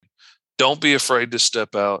don't be afraid to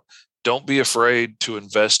step out. Don't be afraid to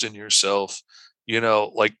invest in yourself.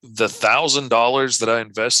 Like the $1,000 that I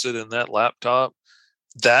invested in that laptop,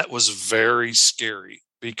 that was very scary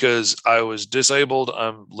because I was disabled.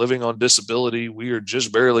 I'm living on disability. We are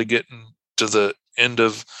just barely getting to the end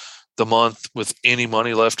of the month with any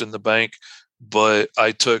money left in the bank. But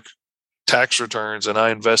I took tax returns and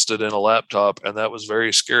I invested in a laptop, and that was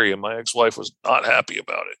very scary. And my ex-wife was not happy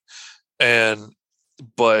about it.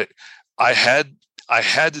 But I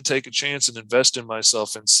had to take a chance and invest in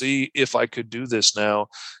myself and see if I could do this now,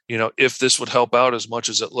 if this would help out as much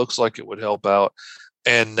as it looks like it would help out.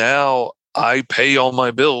 And now I pay all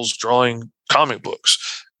my bills drawing comic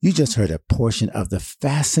books. You just heard a portion of the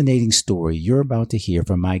fascinating story you're about to hear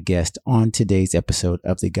from my guest on today's episode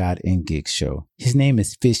of the God and Gigs Show. His name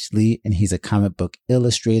is Fish Lee, and he's a comic book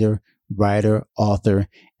illustrator, writer, author,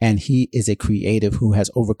 and he is a creative who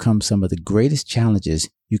has overcome some of the greatest challenges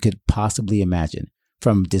you could possibly imagine,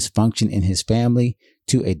 from dysfunction in his family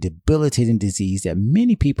to a debilitating disease that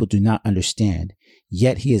many people do not understand.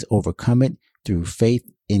 Yet he has overcome it through faith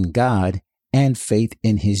in God and faith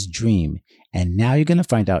in his dream. And now you're going to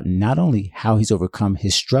find out not only how he's overcome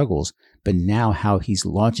his struggles, but now how he's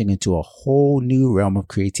launching into a whole new realm of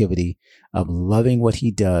creativity, of loving what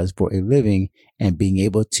he does for a living and being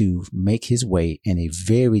able to make his way in a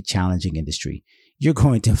very challenging industry. You're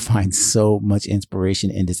going to find so much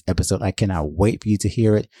inspiration in this episode. I cannot wait for you to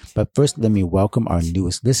hear it. But first, let me welcome our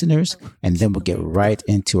newest listeners, and then we'll get right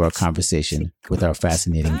into our conversation with our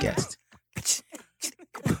fascinating guest.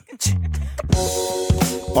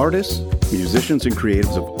 Artists, musicians, and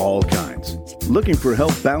creatives of all kinds. Looking for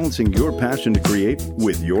help balancing your passion to create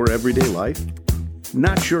with your everyday life?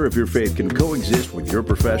 Not sure if your faith can coexist with your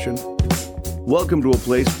profession? Welcome to a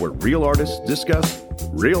place where real artists discuss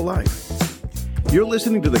real life. You're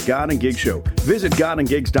listening to The God and Gigs Show. Visit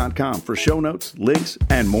godandgigs.com for show notes, links,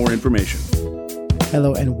 and more information.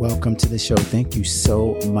 Hello and welcome to the show. Thank you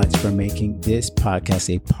so much for making this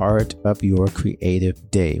podcast a part of your creative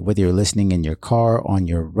day. Whether you're listening in your car, on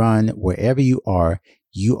your run, wherever you are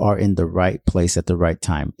in the right place at the right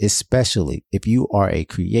time, especially if you are a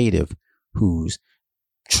creative who's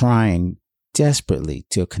trying desperately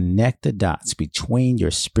to connect the dots between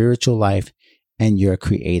your spiritual life and your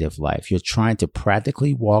creative life. You're trying to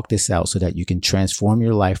practically walk this out so that you can transform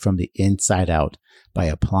your life from the inside out by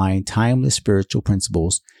applying timeless spiritual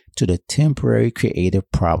principles to the temporary creative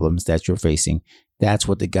problems that you're facing. That's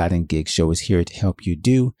what the God and Gigs Show is here to help you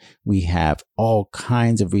do. We have all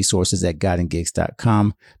kinds of resources at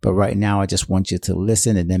godandgigs.com. But right now, I just want you to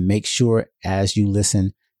listen, and then make sure as you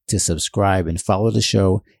listen to subscribe and follow the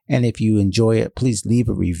show. And if you enjoy it, please leave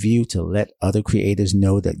a review to let other creators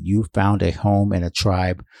know that you found a home and a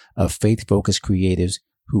tribe of faith-focused creatives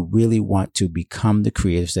who really want to become the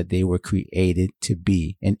creatives that they were created to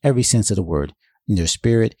be in every sense of the word, in their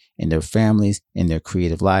spirit, in their families, in their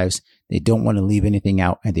creative lives. They don't want to leave anything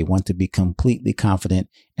out, and they want to be completely confident.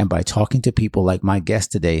 And by talking to people like my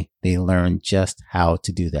guest today, they learn just how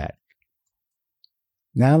to do that.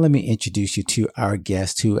 Now let me introduce you to our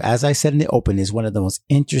guest who, as I said in the open, is one of the most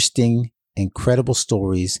interesting, incredible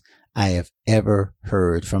stories I have ever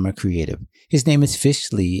heard from a creative. His name is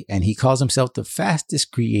Fish Lee, and he calls himself the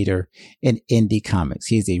fastest creator in indie comics.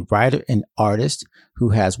 He is a writer and artist who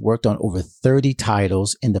has worked on over 30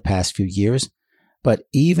 titles in the past few years. But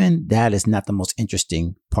even that is not the most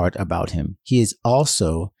interesting part about him. He is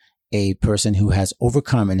also a person who has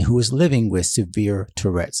overcome and who is living with severe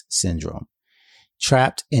Tourette's syndrome.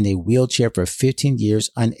 Trapped in a wheelchair for 15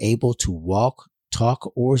 years, unable to walk,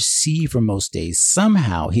 talk, or see for most days,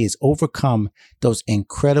 somehow he has overcome those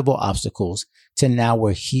incredible obstacles to now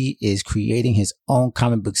where he is creating his own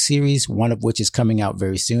comic book series, one of which is coming out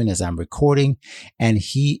very soon as I'm recording. And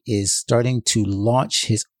he is starting to launch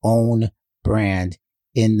his own brand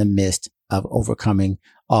in the midst of overcoming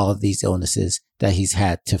all of these illnesses that he's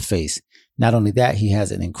had to face. Not only that, he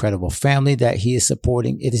has an incredible family that he is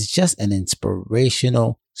supporting. It is just an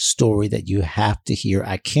inspirational story that you have to hear.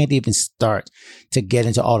 I can't even start to get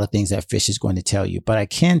into all the things that Fish is going to tell you, but I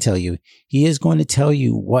can tell you, he is going to tell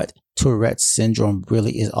you what Tourette's syndrome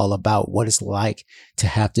really is all about, what it's like to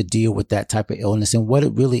have to deal with that type of illness and what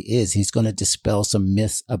it really is. He's going to dispel some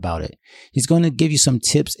myths about it. He's going to give you some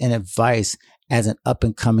tips and advice as an up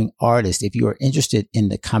and coming artist. If you are interested in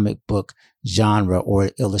the comic book genre or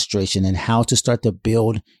illustration and how to start to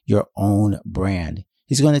build your own brand.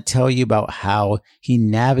 He's going to tell you about how he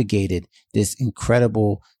navigated this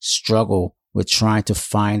incredible struggle with trying to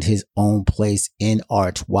find his own place in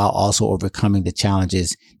art while also overcoming the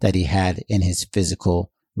challenges that he had in his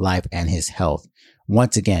physical life and his health.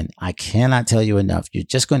 Once again, I cannot tell you enough. You're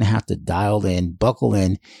just going to have to dial in, buckle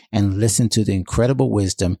in, and listen to the incredible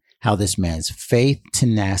wisdom, how this man's faith,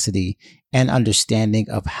 tenacity, and understanding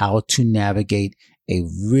of how to navigate a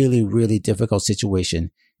really, really difficult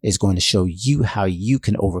situation is going to show you how you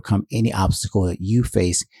can overcome any obstacle that you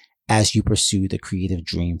face as you pursue the creative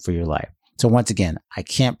dream for your life. So once again, I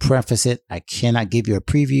can't preface it. I cannot give you a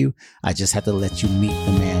preview. I just have to let you meet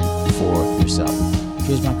the man for yourself.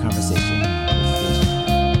 Here's my conversation with Fish.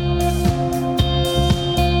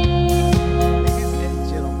 Ladies and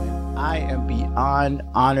gentlemen, I am beyond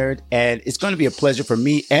honored, and it's going to be a pleasure for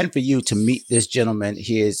me and for you to meet this gentleman.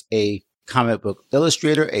 He is a comic book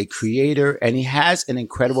illustrator, a creator, and he has an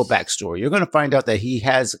incredible backstory. You're going to find out that he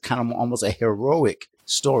has kind of almost a heroic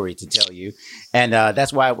story to tell you. And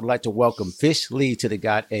that's why I would like to welcome Fish Lee to the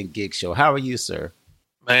God and Gig Show. How are you, sir?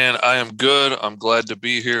 Man, I am good. I'm glad to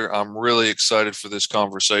be here. I'm really excited for this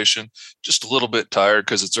conversation. Just a little bit tired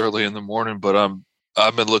because it's early in the morning, but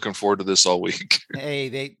I've been looking forward to this all week.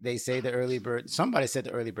 Hey, they say the early bird. Somebody said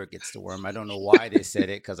the early bird gets the worm. I don't know why they said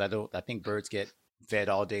it, because I think birds get fed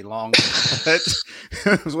all day long. It's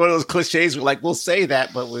one of those cliches. We'll say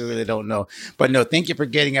that, but we really don't know. But no, thank you for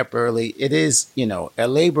getting up early. It is, a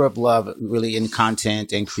labor of love, really, in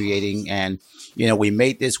content and creating. And, we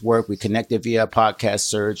made this work. We connected via podcast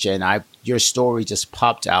search, and your story just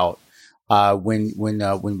popped out when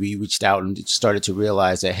we reached out and started to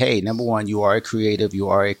realize that, hey, number one, you are a creative, you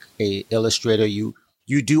are a illustrator, you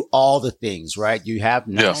do all the things, right? You have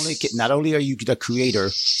not only are you the creator,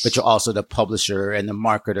 but you're also the publisher and the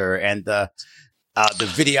marketer and the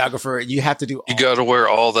videographer. You have to do. You got to wear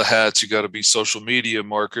all the hats. You got to be social media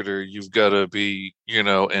marketer. You've got to be, an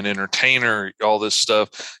entertainer. All this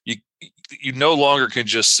stuff. You no longer can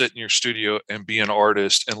just sit in your studio and be an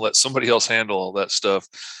artist and let somebody else handle all that stuff.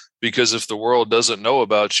 Because if the world doesn't know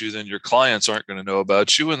about you, then your clients aren't going to know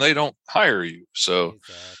about you, and they don't hire you. So.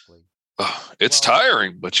 Exactly. It's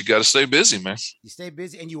tiring, but you got to stay busy, man. You stay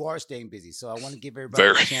busy, and you are staying busy. So I want to give everybody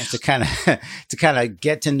a chance to kind of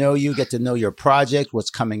get to know you, get to know your project,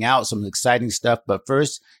 what's coming out, some exciting stuff. But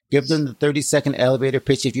first, give them the 30-second elevator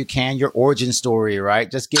pitch, if you can, your origin story,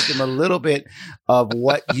 right? Just give them a little bit of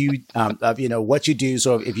what you, what you do.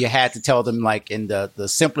 So if you had to tell them, like, in the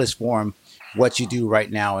simplest form, what you do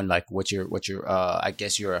right now, and like what your I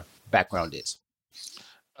guess your background is.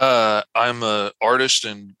 I'm an artist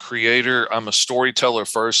and creator. I'm a storyteller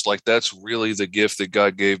first. Like, that's really the gift that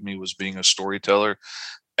God gave me, was being a storyteller.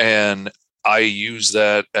 And I use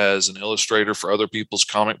that as an illustrator for other people's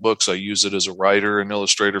comic books. I use it as a writer and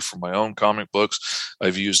illustrator for my own comic books.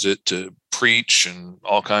 I've used it to preach and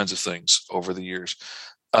all kinds of things over the years.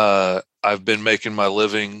 I've been making my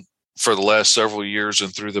living for the last several years,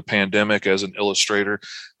 and through the pandemic, as an illustrator.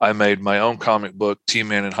 I made my own comic book,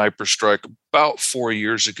 T-Man and Hyperstrike, about 4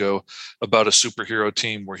 years ago, about a superhero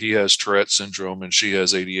team where he has Tourette syndrome and she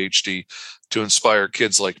has ADHD, to inspire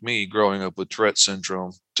kids like me growing up with Tourette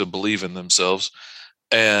syndrome to believe in themselves.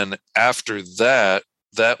 And after that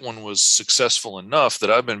one was successful enough that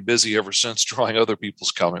I've been busy ever since drawing other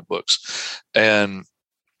people's comic books. And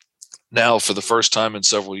now, for the first time in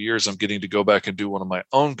several years, I'm getting to go back and do one of my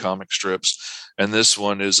own comic strips. And this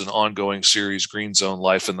one is an ongoing series, Green Zone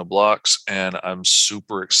Life in the Blocks. And I'm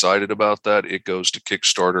super excited about that. It goes to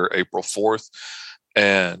Kickstarter April 4th.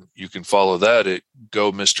 And you can follow that at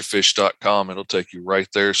gomrfish.com. It'll take you right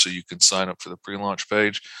there, so you can sign up for the pre-launch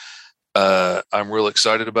page. I'm real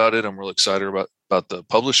excited about it. I'm real excited about the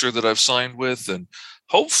publisher that I've signed with. And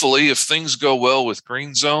hopefully, if things go well with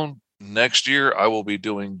Green Zone, next year, I will be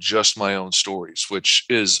doing just my own stories, which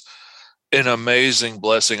is an amazing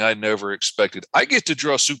blessing I never expected. I get to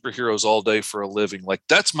draw superheroes all day for a living. Like,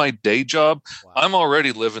 that's my day job. Wow. I'm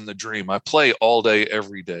already living the dream. I play all day,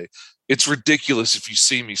 every day. It's ridiculous if you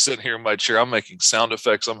see me sitting here in my chair. I'm making sound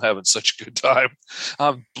effects. I'm having such a good time.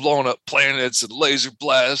 I'm blowing up planets and laser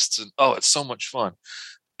blasts, and it's so much fun.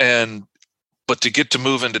 But to get to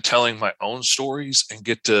move into telling my own stories and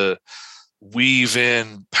get to weave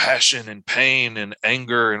in passion and pain and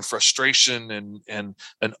anger and frustration and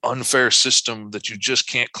an unfair system that you just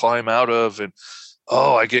can't climb out of. And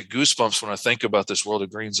I get goosebumps when I think about this world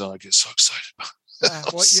of Green Zone. I get so excited about it.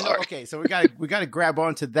 Okay, so we got to grab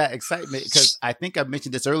onto that excitement, because I think I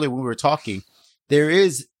mentioned this earlier when we were talking. There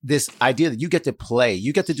is this idea that you get to play,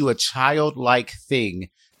 you get to do a childlike thing,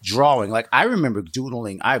 drawing. Like, I remember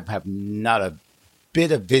doodling. I have not a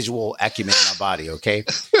bit of visual acumen in my body, okay?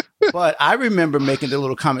 But I remember making the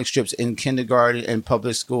little comic strips in kindergarten and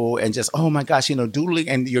public school and just, oh my gosh, doodling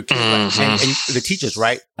and your kids and the teachers,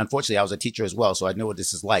 right? Unfortunately, I was a teacher as well. So I know what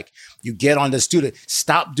this is like. You get on the student,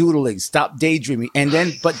 stop doodling, stop daydreaming. And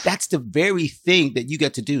then, but that's the very thing that you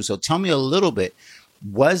get to do. So tell me a little bit,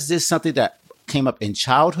 was this something that came up in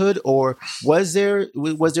childhood, or was there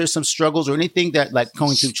some struggles or anything that like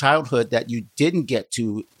going through childhood that you didn't get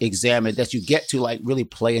to examine that you get to like really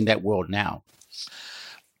play in that world now?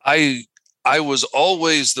 I was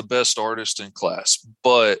always the best artist in class,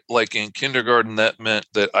 but like in kindergarten, that meant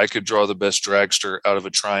that I could draw the best dragster out of a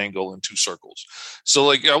triangle and two circles. So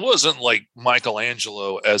like I wasn't like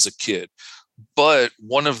Michelangelo as a kid, but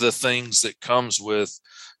one of the things that comes with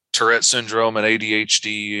Tourette syndrome and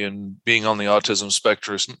ADHD and being on the autism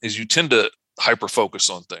spectrum is you tend to hyper focus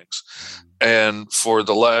on things. And for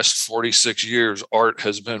the last 46 years, art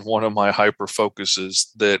has been one of my hyper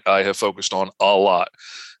focuses that I have focused on a lot.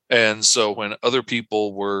 And so when other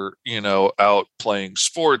people were, out playing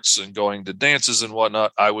sports and going to dances and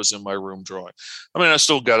whatnot, I was in my room drawing. I mean, I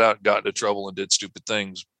still got out, got into trouble and did stupid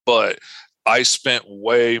things, but I spent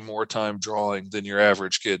way more time drawing than your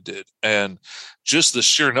average kid did. And just the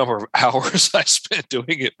sheer number of hours I spent doing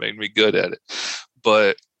it made me good at it.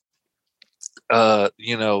 But,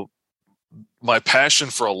 my passion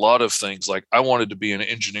for a lot of things, like I wanted to be an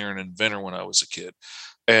engineer and inventor when I was a kid.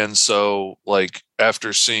 And so like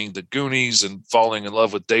after seeing the Goonies and falling in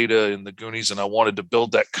love with Data in the Goonies, and I wanted to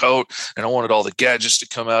build that coat and I wanted all the gadgets to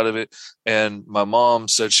come out of it. And my mom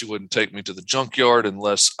said she wouldn't take me to the junkyard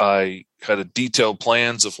unless I had a detailed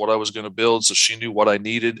plans of what I was going to build. So she knew what I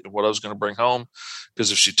needed and what I was going to bring home.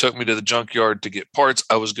 Because if she took me to the junkyard to get parts,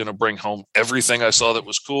 I was going to bring home everything I saw that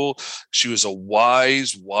was cool. She was a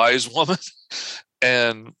wise woman.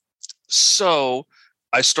 And so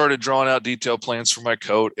I started drawing out detailed plans for my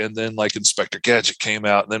coat, and then like Inspector Gadget came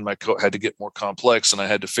out, and then my coat had to get more complex, and I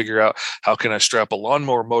had to figure out how can I strap a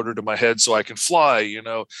lawnmower motor to my head so I can fly,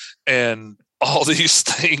 and all these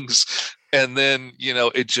things. And then,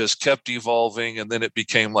 it just kept evolving, and then it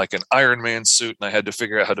became like an Iron Man suit, and I had to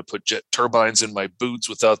figure out how to put jet turbines in my boots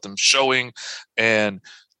without them showing. And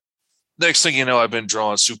next thing you know, I've been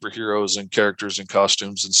drawing superheroes and characters and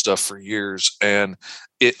costumes and stuff for years. And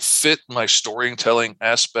it fit my storytelling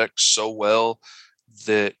aspect so well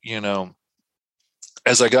that,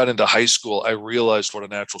 as I got into high school, I realized what a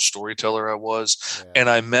natural storyteller I was. Yeah. And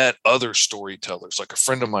I met other storytellers, like a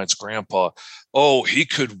friend of mine's grandpa. Oh, he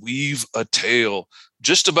could weave a tale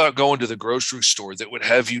just about going to the grocery store that would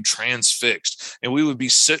have you transfixed. And we would be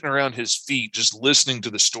sitting around his feet just listening to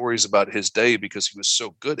the stories about his day because he was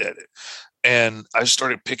so good at it. And I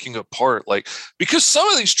started picking apart, because some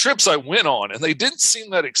of these trips I went on and they didn't seem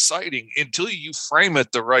that exciting until you frame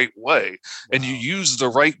it the right way. Wow. And you use the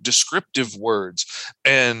right descriptive words.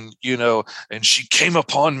 And, and she came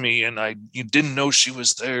upon me and you didn't know she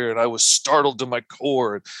was there. And I was startled to my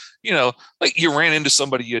core. Like you ran into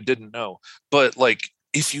somebody you didn't know. But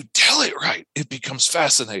if you tell it right, it becomes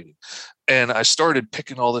fascinating. And I started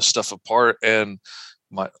picking all this stuff apart, and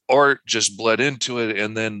my art just bled into it.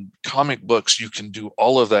 And then comic books, you can do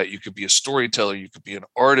all of that. You could be a storyteller. You could be an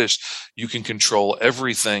artist. You can control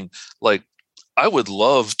everything. Like I would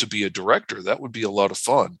love to be a director. That would be a lot of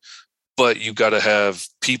fun. But you got to have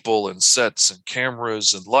people and sets and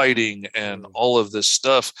cameras and lighting and all of this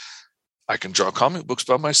stuff. I can draw comic books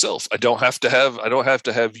by myself. I don't have to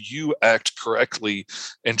have you act correctly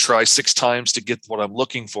and try 6 times to get what I'm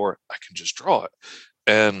looking for. I can just draw it.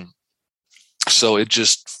 And so it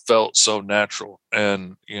just felt so natural.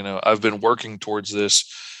 And, I've been working towards this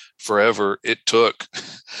forever. It took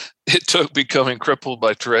becoming crippled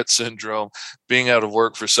by Tourette syndrome, being out of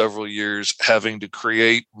work for several years, having to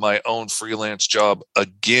create my own freelance job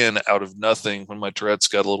again out of nothing when my Tourette's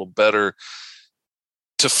got a little better,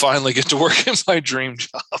 to finally get to work in my dream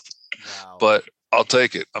job. Wow. But I'll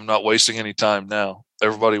take it. I'm not wasting any time now.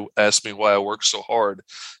 Everybody asks me why I work so hard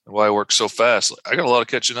and why I work so fast. I got a lot of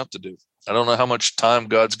catching up to do. I don't know how much time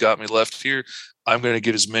God's got me left here. I'm going to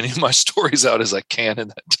get as many of my stories out as I can in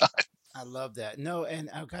that time. I love that. No, and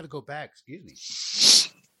I've got to go back. Excuse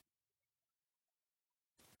me.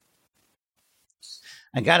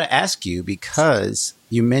 I got to ask you, because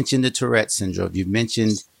you mentioned the Tourette syndrome. You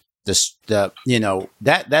mentioned that's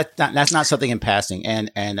not something in passing.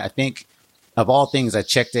 And I think of all things, I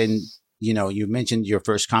checked in, you mentioned your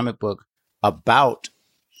first comic book about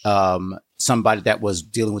somebody that was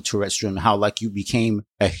dealing with Tourette syndrome, how you became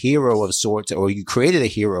a hero of sorts, or you created a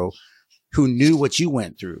hero who knew what you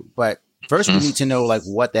went through. But first we need to know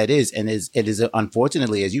what that is. And it is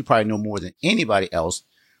unfortunately, as you probably know more than anybody else,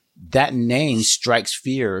 that name strikes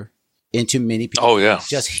fear into many people. Oh yeah.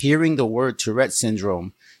 Just hearing the word Tourette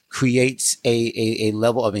syndrome creates a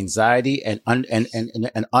level of anxiety and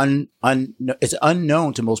it's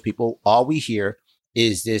unknown to most people. All we hear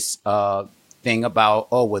is this thing about,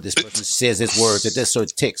 oh, well, this person says this word that this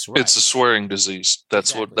sort of ticks. Right. It's a swearing disease.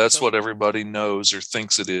 That's Exactly. what everybody knows or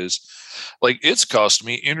thinks it is. Like, it's cost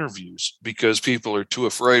me interviews because people are too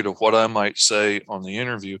afraid of what I might say on the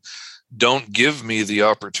interview. Don't give me the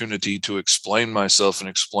opportunity to explain myself and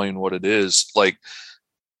explain what it is. Like,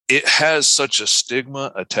 it has such a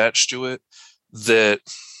stigma attached to it that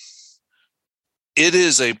it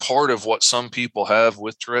is a part of what some people have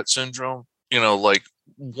with Tourette syndrome. You know, like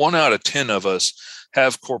 1 out of 10 of us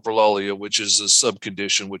have coprolalia, which is a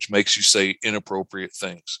subcondition which makes you say inappropriate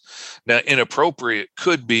things. Now, inappropriate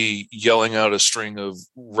could be yelling out a string of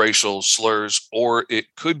racial slurs, or it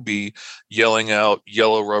could be yelling out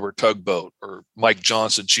yellow rubber tugboat or Mike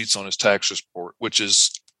Johnson cheats on his tax report, which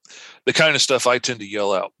is the kind of stuff I tend to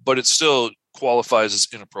yell out, but it still qualifies as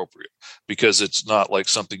inappropriate because it's not like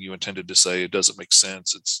something you intended to say. It doesn't make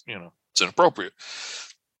sense. It's, you know, it's inappropriate.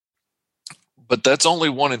 But that's only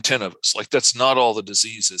 1 in 10 of us. Like, that's not all the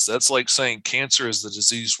diseases. That's like saying cancer is the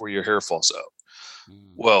disease where your hair falls out.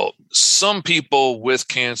 Well, some people with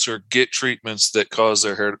cancer get treatments that cause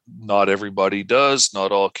their hair. Not everybody does.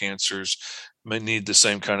 Not all cancers may need the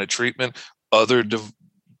same kind of treatment. Other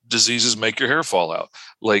diseases make your hair fall out.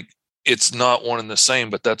 Like, it's not one and the same,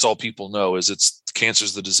 but that's all people know is it's cancer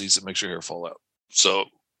is the disease that makes your hair fall out. So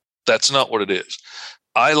that's not what it is.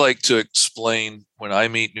 I like to explain when I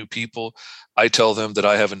meet new people, I tell them that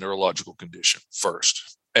I have a neurological condition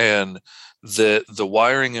first, and that the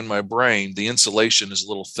wiring in my brain, the insulation is a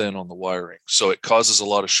little thin on the wiring. So it causes a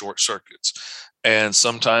lot of short circuits. And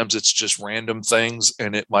sometimes it's just random things,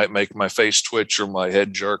 and it might make my face twitch or my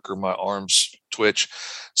head jerk or my arms twitch.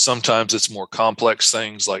 Sometimes it's more complex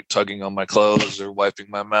things like tugging on my clothes or wiping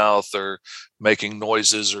my mouth or making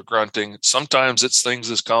noises or grunting. Sometimes it's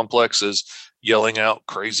things as complex as yelling out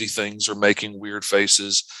crazy things or making weird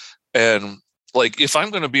faces. And like, if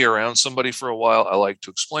I'm going to be around somebody for a while, I like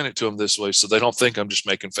to explain it to them this way so they don't think I'm just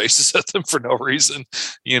making faces at them for no reason,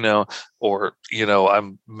 you know, or, you know,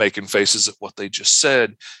 I'm making faces at what they just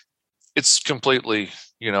said. It's completely,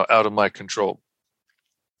 you know, out of my control.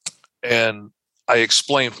 And I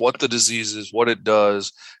explain what the disease is, what it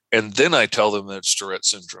does, and then I tell them that it's Tourette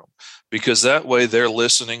syndrome, because that way they're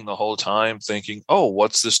listening the whole time thinking, oh,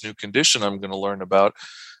 what's this new condition I'm going to learn about?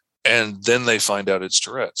 And then they find out it's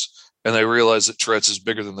Tourette's. And they realize that Tourette's is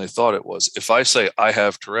bigger than they thought it was. If I say I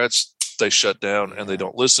have Tourette's, they shut down and they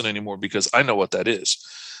don't listen anymore because I know what that is.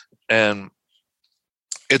 And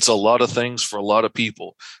it's a lot of things for a lot of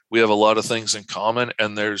people. We have a lot of things in common,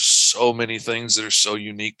 and there's so many things that are so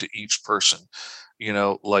unique to each person. You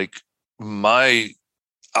know, like I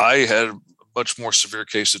had a much more severe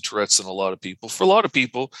case of Tourette's than a lot of people. For a lot of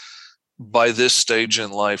people, by this stage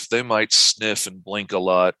in life, they might sniff and blink a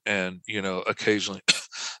lot and, you know, occasionally,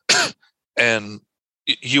 and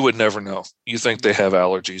you would never know. You think they have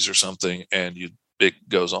allergies or something, and it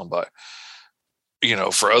goes on by. You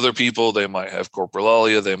know, for other people, they might have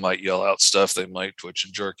coprolalia. They might yell out stuff. They might twitch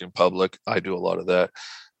and jerk in public. I do a lot of that.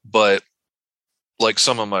 But like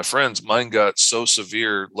some of my friends, mine got so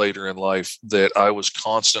severe later in life that I was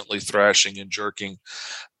constantly thrashing and jerking.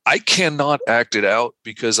 I cannot act it out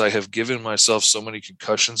because I have given myself so many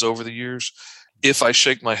concussions over the years. If I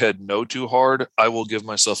shake my head no too hard, I will give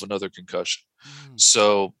myself another concussion.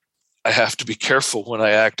 So I have to be careful when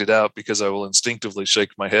I act it out, because I will instinctively shake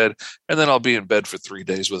my head, and then I'll be in bed for 3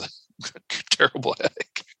 days with a terrible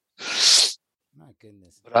headache. My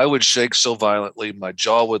goodness. But I would shake so violently, my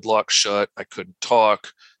jaw would lock shut. I couldn't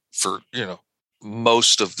talk for, you know,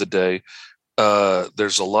 most of the day.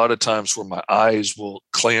 There's a lot of times where my eyes will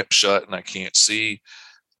clamp shut and I can't see.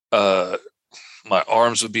 My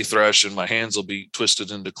arms would be thrashing. My hands will be twisted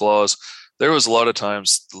into claws. There was a lot of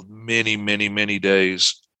times, many, many, many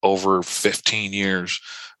days over 15 years,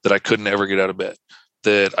 that I couldn't ever get out of bed,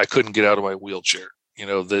 that I couldn't get out of my wheelchair. You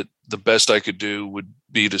know, that the best I could do would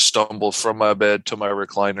be to stumble from my bed to my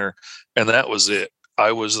recliner, and that was it.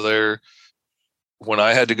 I was there. When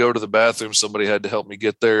I had to go to the bathroom, somebody had to help me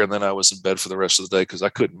get there, and then I was in bed for the rest of the day because I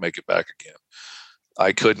couldn't make it back again.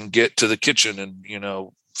 I couldn't get to the kitchen and, you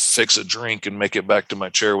know, fix a drink and make it back to my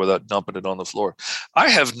chair without dumping it on the floor. I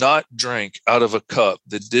have not drank out of a cup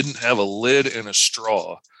that didn't have a lid and a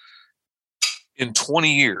straw in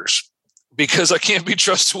 20 years because I can't be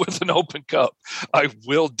trusted with an open cup. I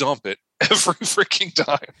will dump it every freaking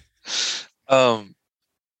time.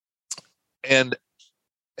 And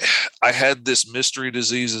I had this mystery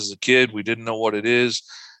disease as a kid. We didn't know what it is.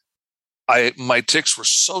 my tics were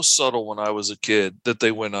so subtle when I was a kid that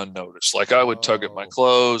they went unnoticed. Like I would tug at my Oh.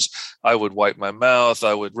 clothes, I would wipe my mouth,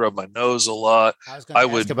 I would rub my nose a lot. I was going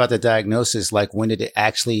to ask about the diagnosis. Like, when did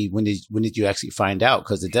you actually find out?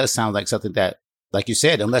 Because it does sound like something that, like you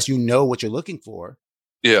said, unless you know what you're looking for.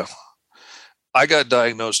 Yeah. I got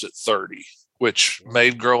diagnosed at 30, which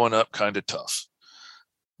made growing up kind of tough.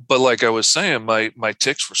 But like I was saying, my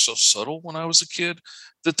tics were so subtle when I was a kid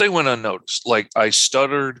that they went unnoticed. Like I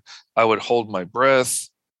stuttered, I would hold my breath,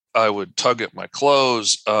 I would tug at my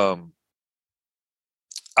clothes.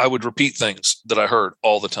 I would repeat things that I heard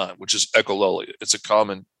all the time, which is echolalia. It's a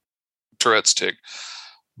common Tourette's tic,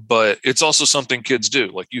 but it's also something kids do.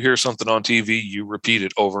 Like you hear something on TV, you repeat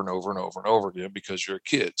it over and over and over and over again because you're a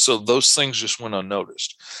kid. So those things just went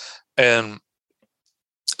unnoticed. And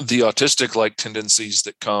the autistic like tendencies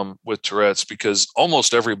that come with Tourette's, because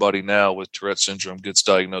almost everybody now with Tourette's syndrome gets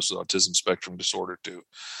diagnosed with autism spectrum disorder too.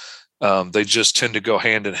 They just tend to go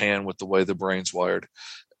hand in hand with the way the brain's wired.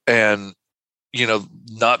 And,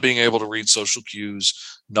 not being able to read social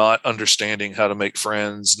cues, not understanding how to make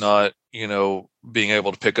friends, not, being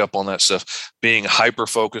able to pick up on that stuff, being hyper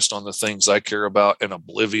focused on the things I care about and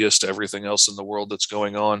oblivious to everything else in the world that's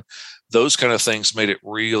going on. Those kind of things made it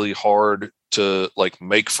really hard to like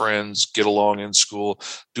make friends, get along in school,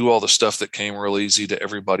 do all the stuff that came real easy to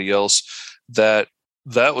everybody else. That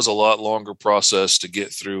was a lot longer process to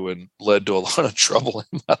get through and led to a lot of trouble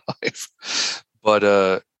in my life.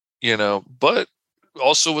 But, but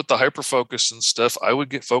also with the hyper focus and stuff, I would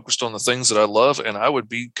get focused on the things that I love and I would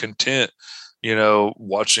be content,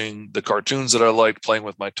 watching the cartoons that I liked, playing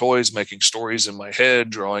with my toys, making stories in my head,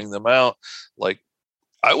 drawing them out. Like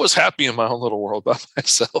I was happy in my own little world by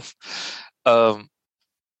myself.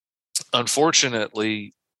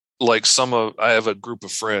 Unfortunately, like I have a group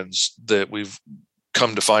of friends that we've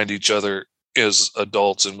come to find each other as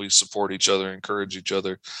adults and we support each other, encourage each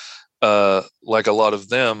other. Like a lot of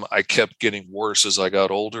them, I kept getting worse as I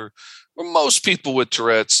got older. Most people with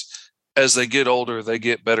Tourette's, as they get older, they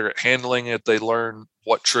get better at handling it. They learn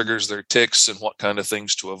what triggers their tics and what kind of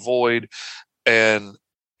things to avoid. And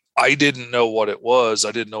I didn't know what it was.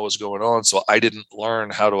 I didn't know what was going on. So I didn't learn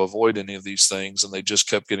how to avoid any of these things. And they just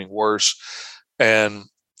kept getting worse. And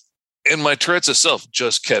my Tourette's itself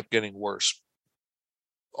just kept getting worse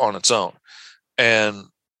on its own. And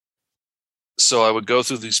so I would go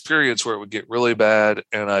through these periods where it would get really bad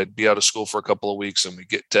and I'd be out of school for a couple of weeks and we'd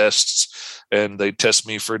get tests and they'd test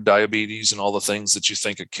me for diabetes and all the things that you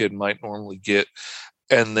think a kid might normally get.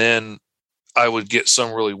 And then I would get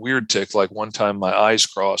some really weird tic. Like one time my eyes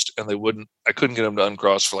crossed and I couldn't get them to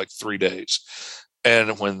uncross for like 3 days.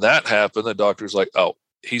 And when that happened, the doctor's like, oh,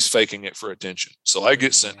 he's faking it for attention. So I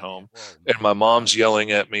get sent home and my mom's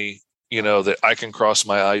yelling at me, that I can cross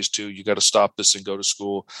my eyes too. You got to stop this and go to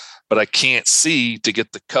school. But I can't see to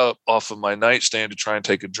get the cup off of my nightstand to try and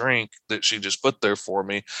take a drink that she just put there for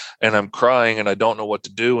me. And I'm crying and I don't know what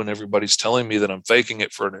to do. And everybody's telling me that I'm faking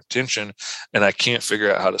it for an attention and I can't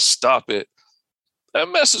figure out how to stop it. That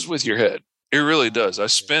messes with your head. It really does. I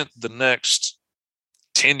spent the next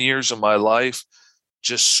 10 years of my life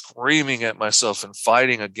just screaming at myself and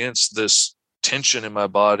fighting against this tension in my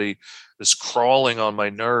body, this crawling on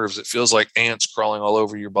my nerves. It feels like ants crawling all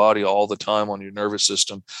over your body all the time on your nervous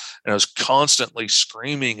system. And I was constantly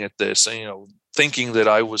screaming at this, and, thinking that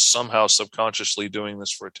I was somehow subconsciously doing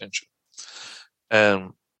this for attention.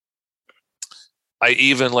 And I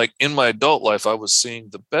even, like in my adult life, I was seeing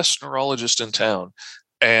the best neurologist in town.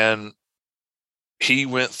 And he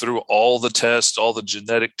went through all the tests, all the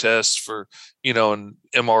genetic tests for, and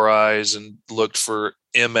MRIs and looked for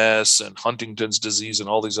MS and Huntington's disease and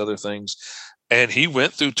all these other things. And he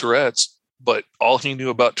went through Tourette's, but all he knew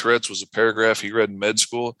about Tourette's was a paragraph he read in med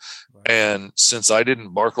school. Right. And since I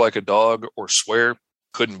didn't bark like a dog or swear,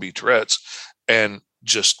 couldn't be Tourette's, and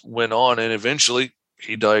just went on. And eventually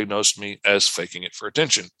he diagnosed me as faking it for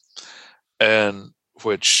attention, and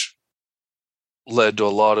which led to a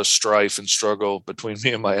lot of strife and struggle between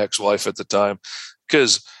me and my ex-wife at the time.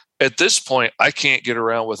 Because at this point, I can't get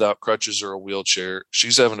around without crutches or a wheelchair.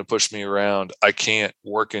 She's having to push me around. I can't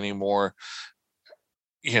work anymore.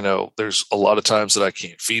 There's a lot of times that I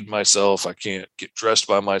can't feed myself. I can't get dressed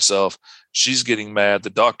by myself. She's getting mad. The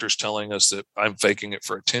doctor's telling us that I'm faking it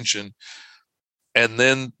for attention. And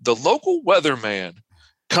then the local weatherman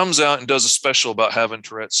comes out and does a special about having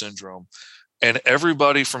Tourette syndrome. And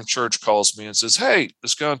everybody from church calls me and says, hey,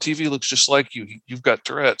 this guy on TV looks just like you. You've got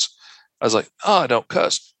Tourette's. I was like, oh, I don't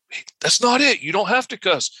cuss. That's not it. You don't have to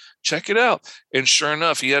cuss. Check it out. And sure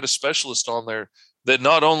enough, he had a specialist on there that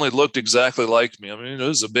not only looked exactly like me. I mean, it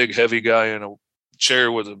was a big, heavy guy in a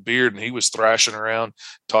chair with a beard, and he was thrashing around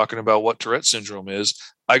talking about what Tourette syndrome is.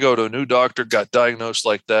 I go to a new doctor, got diagnosed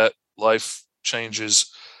like that. Life changes.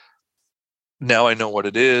 Now I know what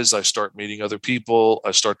it is. I start meeting other people.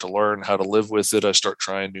 I start to learn how to live with it. I start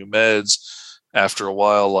trying new meds. After a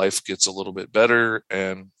while, life gets a little bit better.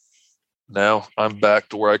 And now I'm back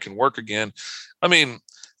to where I can work again. I mean,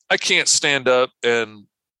 I can't stand up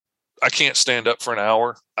for an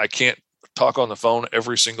hour. I can't talk on the phone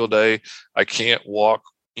every single day. I can't walk,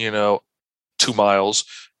 2 miles,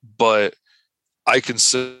 but I can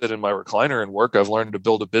sit in my recliner and work. I've learned to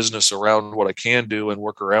build a business around what I can do and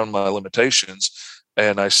work around my limitations.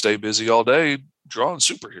 And I stay busy all day drawing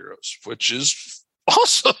superheroes, which is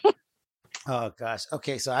awesome. Oh gosh.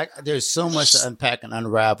 Okay. So there's so much to unpack and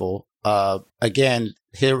unravel. Again,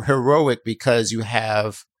 heroic because you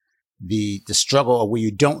have the struggle of where you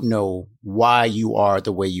don't know why you are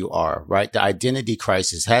the way you are, right? The identity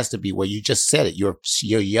crisis has to be where you just said it.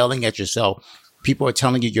 You're yelling at yourself. People are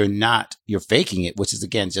telling you you're faking it, which is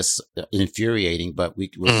again, just infuriating, but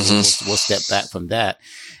we'll step back from that.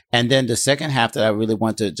 And then the second half that I really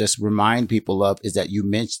want to just remind people of is that you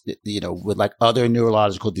mentioned, with like other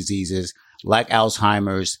neurological diseases, like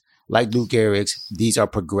Alzheimer's, like Lou Gehrig's, these are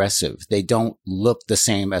progressive. They don't look the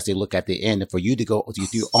same as they look at the end. And for you to go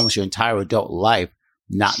through almost your entire adult life,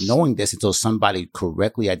 not knowing this until somebody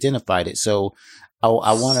correctly identified it. So I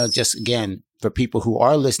want to just, again, for people who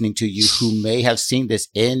are listening to you, who may have seen this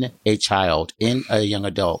in a child, in a young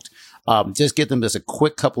adult, just give them just a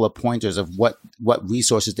quick couple of pointers of what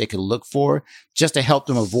resources they can look for just to help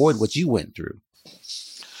them avoid what you went through.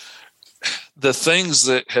 The things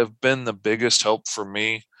that have been the biggest help for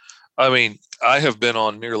me, I mean, I have been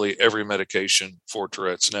on nearly every medication for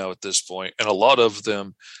Tourette's now at this point, and a lot of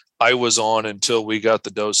them I was on until we got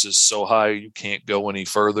the doses so high you can't go any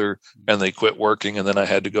further, and they quit working, and then I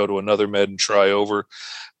had to go to another med and try over.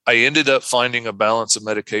 I ended up finding a balance of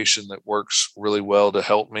medication that works really well to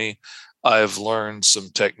help me. I've learned some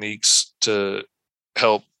techniques to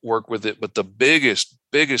help work with it, but the biggest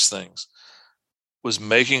things was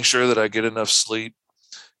making sure that I get enough sleep,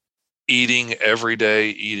 eating every day,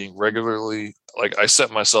 eating regularly. Like I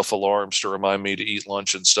set myself alarms to remind me to eat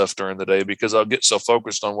lunch and stuff during the day because I'll get so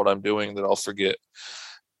focused on what I'm doing that I'll forget.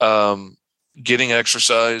 Getting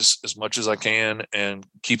exercise as much as I can and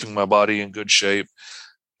keeping my body in good shape.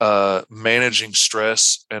 Managing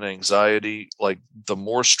stress and anxiety. Like the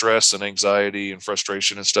more stress and anxiety and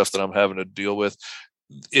frustration and stuff that I'm having to deal with,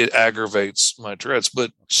 it aggravates my Tourette's,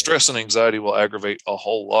 but stress and anxiety will aggravate a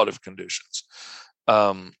whole lot of conditions.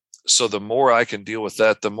 So the more I can deal with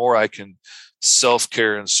that, the more I can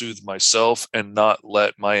self-care and soothe myself and not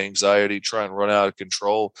let my anxiety try and run out of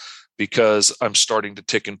control because I'm starting to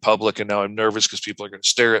tick in public and now I'm nervous because people are going to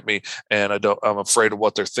stare at me and I'm afraid of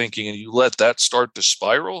what they're thinking. And you let that start to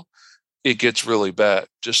spiral, it gets really bad.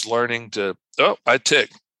 Just learning to, I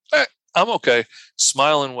tick. I'm okay.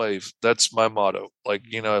 Smile and wave. That's my motto. Like,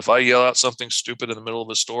 if I yell out something stupid in the middle of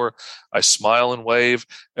a store, I smile and wave.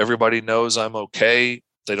 Everybody knows I'm okay.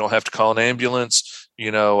 They don't have to call an ambulance.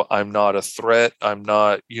 I'm not a threat. I'm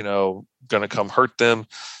not, going to come hurt them.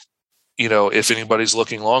 If anybody's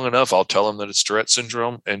looking long enough, I'll tell them that it's Tourette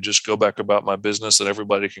syndrome and just go back about my business and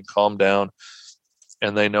everybody can calm down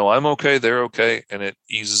and they know I'm okay. They're okay. And it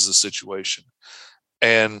eases the situation.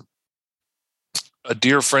 And a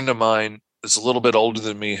dear friend of mine is a little bit older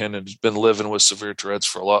than me and has been living with severe Tourette's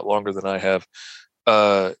for a lot longer than I have.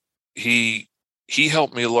 He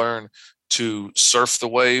helped me learn to surf the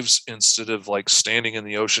waves instead of like standing in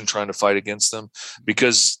the ocean trying to fight against them.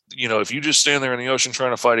 Because, if you just stand there in the ocean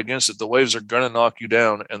trying to fight against it, the waves are going to knock you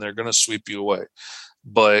down and they're going to sweep you away.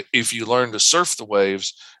 But if you learn to surf the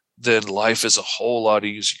waves, then life is a whole lot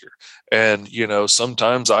easier. And,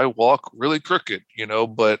 sometimes I walk really crooked,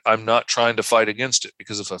 but I'm not trying to fight against it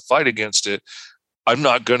because if I fight against it, I'm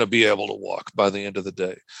not going to be able to walk by the end of the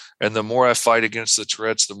day. And the more I fight against the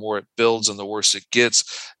Tourette's, the more it builds and the worse it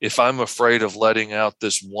gets. If I'm afraid of letting out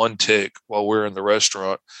this one tick while we're in the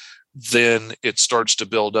restaurant, then it starts to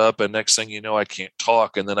build up. And next thing you know, I can't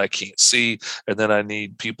talk and then I can't see. And then I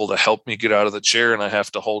need people to help me get out of the chair. And I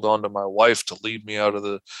have to hold on to my wife to lead me out of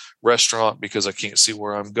the restaurant because I can't see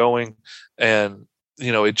where I'm going. And,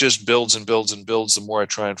 it just builds and builds and builds the more I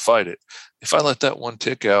try and fight it. If I let that one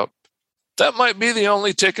tick out, that might be the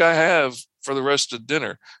only tick I have for the rest of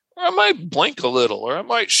dinner. Or I might blink a little, or I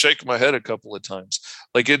might shake my head a couple of times.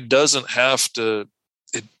 Like it doesn't have to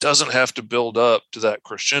build up to that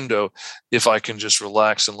crescendo if I can just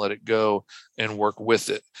relax and let it go and work with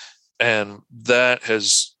it. And that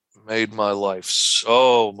has made my life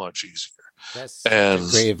so much easier. That's such a And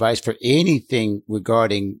great advice for anything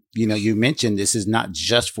regarding, you mentioned this is not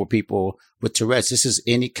just for people with Tourette's. This is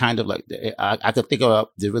any kind of like, I could think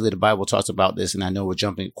about the Bible talks about this, and I know we're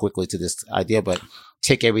jumping quickly to this idea, but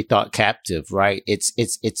take every thought captive, right?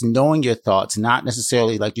 It's knowing your thoughts, not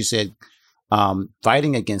necessarily, like you said,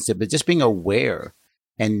 fighting against it, but just being aware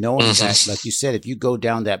and knowing that, like you said, if you go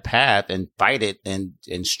down that path and fight it and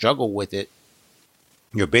struggle with it,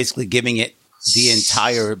 you're basically giving it your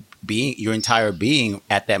entire being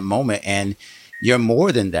at that moment. And you're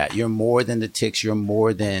more than that. You're more than the tics. You're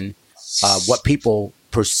more than what people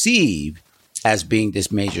perceive as being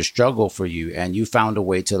this major struggle for you. And you found a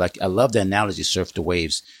way to, like, I love the analogy, surf the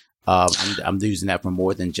waves. I'm using that for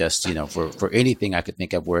more than just, for anything I could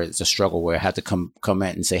think of where it's a struggle, where I have to come in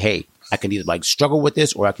and say, hey, I can either like struggle with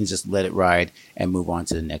this, or I can just let it ride and move on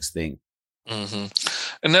to the next thing. Mm-hmm.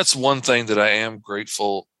 And that's one thing that I am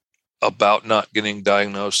grateful about not getting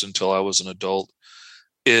diagnosed until I was an adult,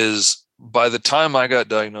 is by the time I got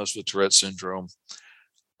diagnosed with Tourette syndrome,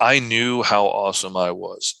 I knew how awesome I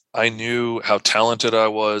was. I knew how talented I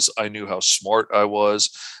was. I knew how smart I was.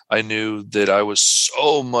 I knew that I was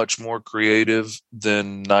so much more creative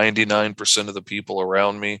than 99% of the people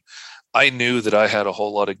around me. I knew that I had a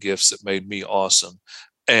whole lot of gifts that made me awesome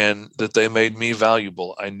and that they made me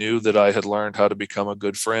valuable. I knew that I had learned how to become a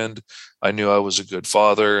good friend. I knew I was a good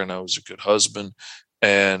father and I was a good husband.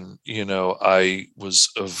 And, I was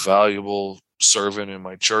a valuable servant in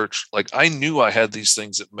my church. Like, I knew I had these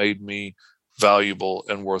things that made me valuable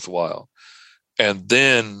and worthwhile. And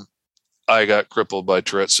then I got crippled by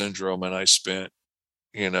Tourette syndrome, and I spent,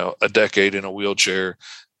 a decade in a wheelchair,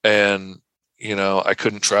 and, I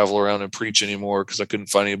couldn't travel around and preach anymore because I couldn't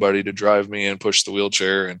find anybody to drive me and push the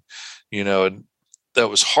wheelchair. And, and that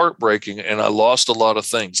was heartbreaking. And I lost a lot of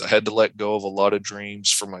things. I had to let go of a lot of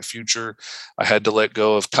dreams for my future. I had to let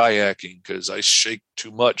go of kayaking because I shake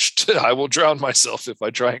too much. I will drown myself if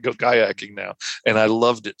I try and go kayaking now. And I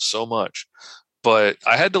loved it so much. But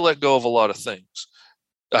I had to let go of a lot of things.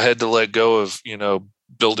 I had to let go of,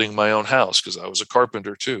 building my own house because I was a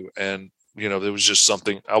carpenter too. And, there was just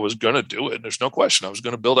something I was going to do it. There's no question. I was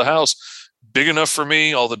going to build a house big enough for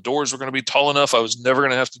me. All the doors were going to be tall enough. I was never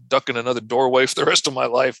going to have to duck in another doorway for the rest of my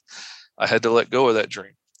life. I had to let go of that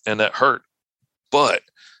dream, and that hurt. But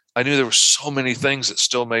I knew there were so many things that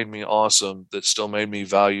still made me awesome, that still made me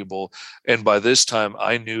valuable. And by this time,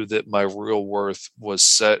 I knew that my real worth was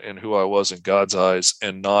set in who I was in God's eyes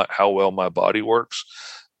and not how well my body works.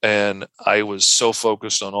 And I was so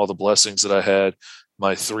focused on all the blessings that I had.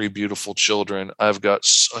 My 3 beautiful children. I've got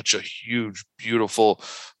such a huge, beautiful,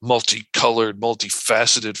 multicolored,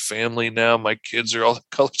 multifaceted family now. My kids are all the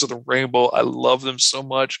colors of the rainbow. I love them so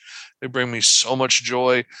much. They bring me so much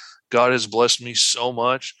joy. God has blessed me so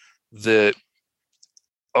much that,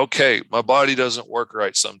 okay, my body doesn't work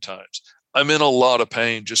right sometimes. I'm in a lot of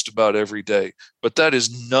pain just about every day, but that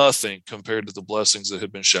is nothing compared to the blessings that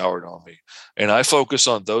have been showered on me. And I focus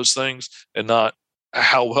on those things and not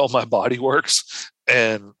how well my body works.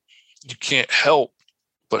 And you can't help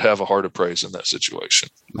but have a heart of praise in that situation.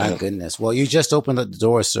 My goodness. Well, you just opened up the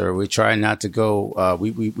door, sir. We try not to go,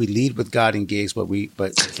 we lead with God in gigs, but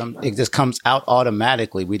it just comes out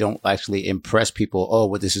automatically. We don't actually impress people. Oh,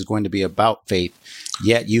 well, this is going to be about faith.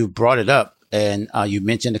 Yet you brought it up, and you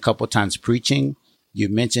mentioned a couple of times preaching. You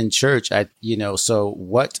mentioned church. So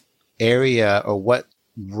what area or what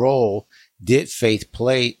role did faith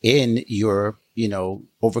play in your,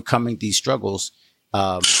 overcoming these struggles?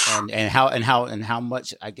 And how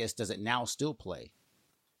much, I guess, does it now still play?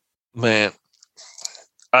 Man,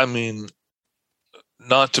 I mean,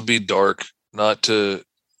 not to be dark, not to,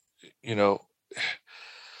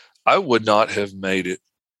 I would not have made it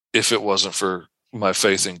if it wasn't for my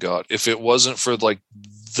faith in God. If it wasn't for like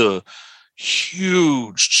the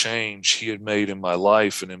huge change he had made in my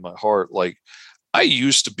life and in my heart. Like, I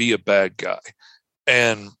used to be a bad guy.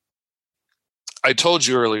 And I told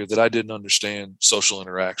you earlier that I didn't understand social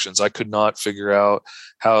interactions. I could not figure out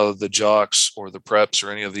how the jocks or the preps or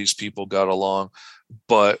any of these people got along.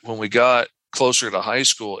 But when we got closer to high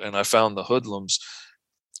school and I found the hoodlums,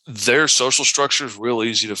 their social structure is real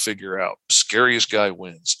easy to figure out. Scariest guy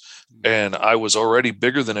wins. And I was already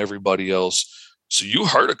bigger than everybody else. So you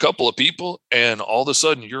hurt a couple of people and all of a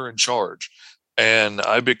sudden you're in charge. And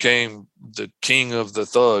I became the king of the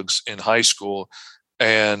thugs in high school.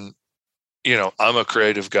 And I'm a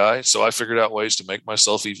creative guy, so I figured out ways to make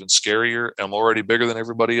myself even scarier. I'm already bigger than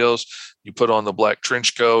everybody else. You put on the black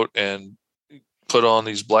trench coat and put on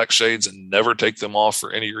these black shades and never take them off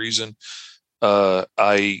for any reason.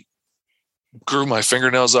 I grew my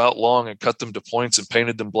fingernails out long and cut them to points and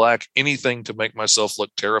painted them black, anything to make myself look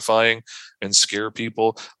terrifying and scare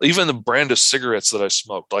people. Even the brand of cigarettes that I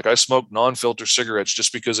smoked, like I smoked non-filter cigarettes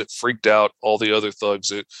just because it freaked out all the other thugs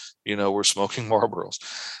that, were smoking Marlboros.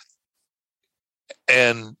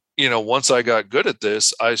 And, once I got good at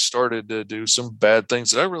this, I started to do some bad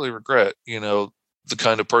things that I really regret, the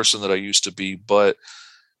kind of person that I used to be. But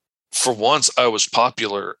for once I was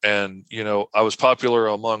popular, and, I was popular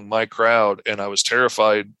among my crowd, and I was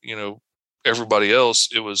terrified, everybody else.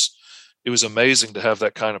 It was amazing to have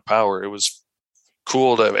that kind of power. It was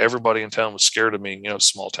cool to have everybody in town was scared of me.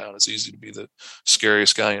 Small town, it's easy to be the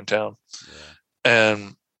scariest guy in town. Yeah.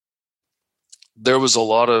 And there was a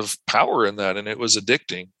lot of power in that, and it was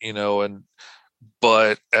addicting,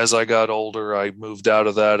 but as I got older, I moved out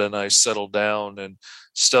of that and I settled down and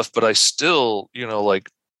stuff, but I still,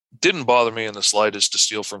 didn't bother me in the slightest to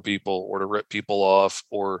steal from people or to rip people off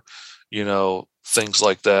or, things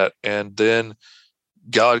like that. And then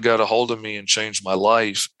God got a hold of me and changed my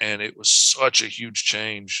life. And it was such a huge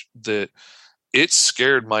change that it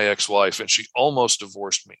scared my ex-wife, and she almost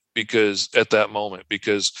divorced me because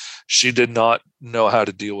she did not know how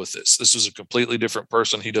to deal with this. This was a completely different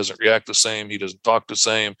person. He doesn't react the same. He doesn't talk the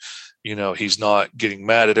same. He's not getting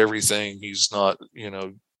mad at everything. He's not,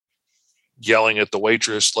 yelling at the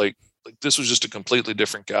waitress. Like this was just a completely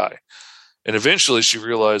different guy. And eventually she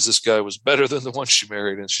realized this guy was better than the one she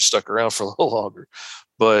married, and she stuck around for a little longer.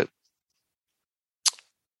 But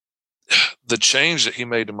the change that he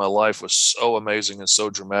made in my life was so amazing and so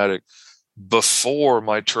dramatic before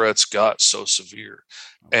my Tourette's got so severe.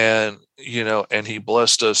 And, and he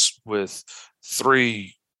blessed us with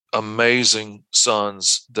 3 amazing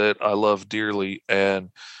sons that I love dearly. And,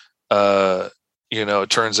 it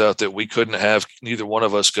turns out that neither one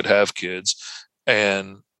of us could have kids.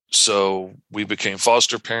 And so we became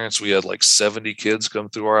foster parents. We had like 70 kids come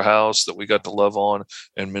through our house that we got to love on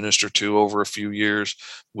and minister to over a few years.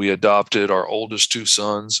 We adopted our oldest 2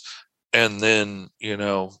 sons. And then,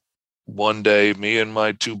 one day, me and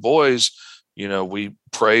my 2 boys, we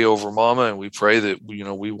pray over mama, and we pray that,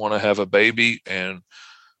 we want to have a baby. And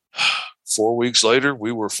 4 weeks later,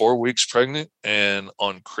 we were 4 weeks pregnant. And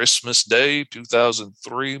on Christmas Day,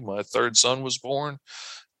 2003, my 3rd son was born.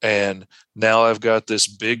 And now I've got this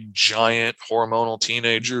big, giant hormonal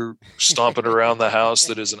teenager stomping around the house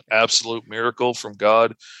that is an absolute miracle from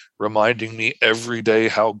God, reminding me every day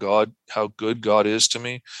how good God is to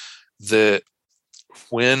me. That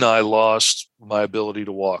when I lost my ability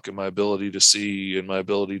to walk and my ability to see and my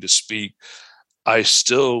ability to speak, I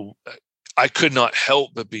could not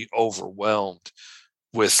help but be overwhelmed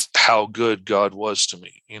with how good God was to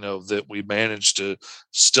me, that we managed to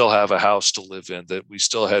still have a house to live in, that we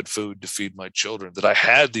still had food to feed my children, that I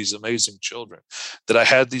had these amazing children, that I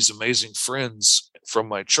had these amazing friends from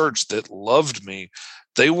my church that loved me.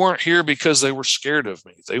 They weren't here because they were scared of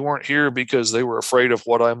me. They weren't here because they were afraid of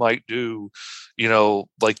what I might do.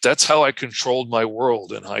 That's how I controlled my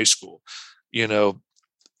world in high school.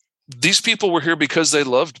 These people were here because they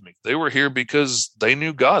loved me. They were here because they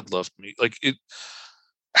knew God loved me.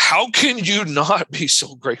 How can you not be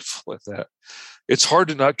so grateful at that? It's hard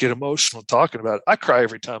to not get emotional talking about it. I cry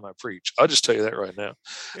every time I preach. I'll just tell you that right now.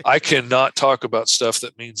 I cannot talk about stuff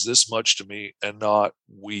that means this much to me and not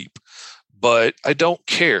weep. But I don't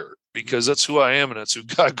care, because that's who I am and that's who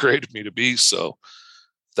God created me to be. So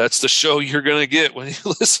that's the show you're going to get when you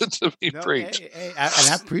listen to me preach. And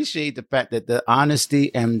I appreciate the fact that the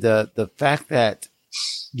honesty and the fact that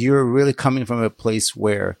you're really coming from a place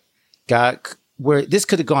where where this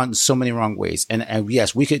could have gone so many wrong ways. And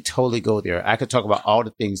yes, we could totally go there. I could talk about all the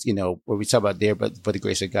things, where we talk about there, but for the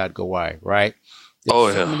grace of God, go why, right?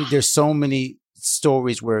 There's so many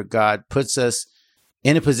stories where God puts us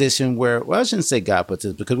in a position where, well, I shouldn't say God puts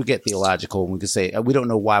us, because we get theological and we can say, we don't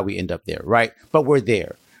know why we end up there, right? But we're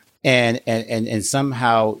there. And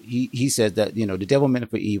somehow he says that, the devil meant it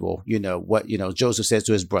for evil. What, Joseph says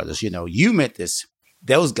to his brothers, you meant this,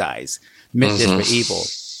 those guys meant this for evil.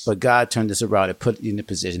 But God turned this around and put you in a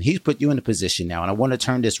position. He's put you in a position now. And I want to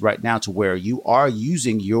turn this right now to where you are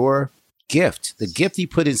using your gift, the gift he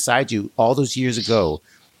put inside you all those years ago,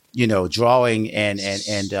 drawing and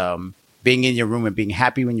being in your room and being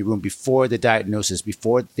happy in your room before the diagnosis,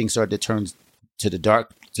 before things started to turn to the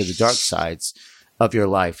dark sides of your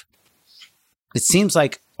life. It seems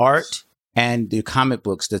like art and the comic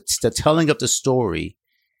books, the telling of the story,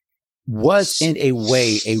 was in a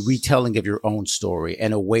way a retelling of your own story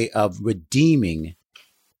and a way of redeeming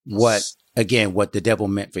what the devil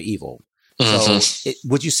meant for evil. Mm-hmm. So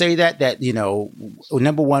would you say that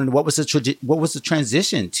number one, what was the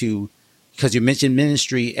transition to because you mentioned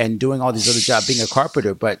ministry and doing all these other jobs, being a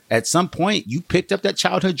carpenter, but at some point you picked up that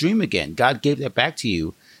childhood dream again. God gave that back to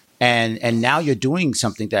you. And now you're doing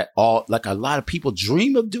something that like a lot of people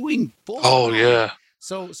dream of doing full time. Oh yeah.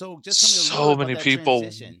 So just tell me a little So bit about many that people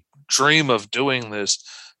transition. dream of doing this,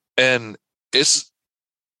 and it's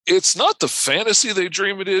not the fantasy they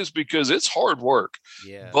dream it is, because it's hard work.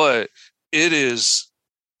 Yeah. But it is,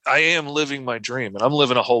 I am living my dream, and I'm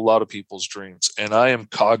living a whole lot of people's dreams, and I am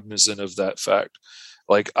cognizant of that fact.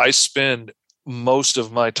 Like, I spend most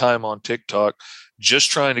of my time on TikTok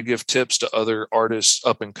just trying to give tips to other artists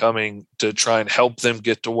up and coming, to try and help them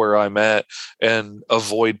get to where I'm at and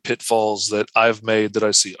avoid pitfalls that I've made, that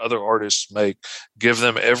I see other artists make. Give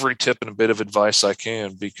them every tip and a bit of advice I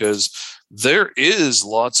can, because there is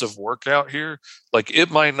lots of work out here. Like,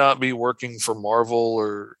 it might not be working for Marvel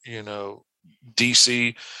or,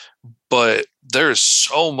 DC, but there is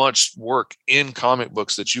so much work in comic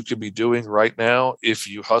books that you could be doing right now if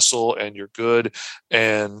you hustle and you're good,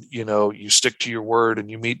 and you stick to your word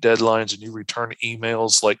and you meet deadlines and you return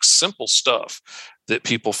emails, like simple stuff that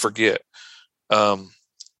people forget.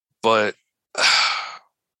 But I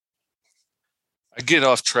get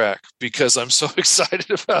off track because I'm so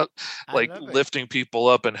excited about lifting people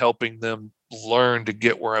up and helping them learn to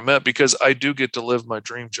get where I'm at, because I do get to live my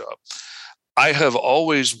dream job. I have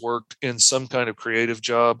always worked in some kind of creative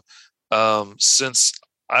job since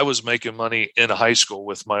I was making money in high school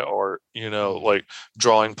with my art, like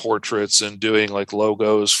drawing portraits and doing like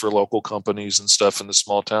logos for local companies and stuff in the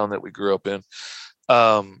small town that we grew up in.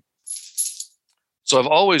 So I've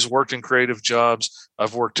always worked in creative jobs.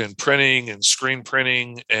 I've worked in printing and screen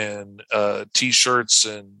printing and T-shirts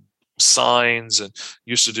and signs, and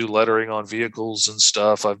used to do lettering on vehicles and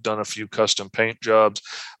stuff. I've done a few custom paint jobs.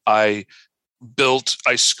 I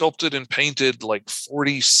sculpted and painted like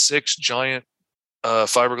 46 giant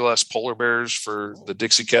fiberglass polar bears for the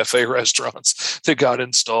Dixie Cafe restaurants that got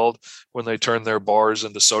installed when they turned their bars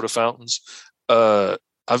into soda fountains.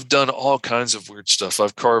 I've done all kinds of weird stuff.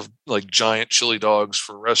 I've carved like giant chili dogs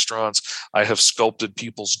for restaurants. I have sculpted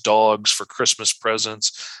people's dogs for Christmas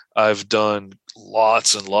presents. I've done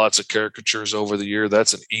lots and lots of caricatures over the year.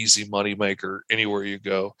 That's an easy money maker anywhere you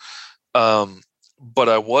go. But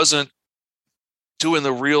I wasn't doing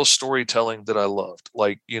the real storytelling that I loved.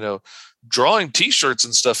 Like, drawing T-shirts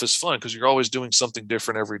and stuff is fun because you're always doing something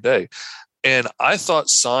different every day. And I thought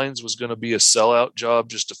signs was going to be a sellout job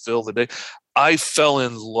just to fill the day. I fell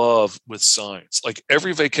in love with signs. Like,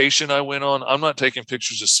 every vacation I went on, I'm not taking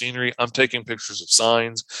pictures of scenery. I'm taking pictures of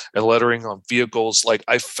signs and lettering on vehicles. Like,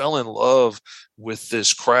 I fell in love with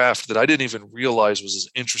this craft that I didn't even realize was as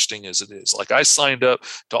interesting as it is. Like, I signed up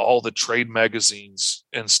to all the trade magazines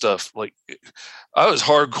and stuff. Like, I was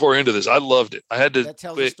hardcore into this. I loved it. I had to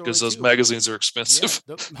quit because those magazines are expensive.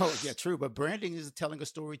 Yeah, true. But branding is telling a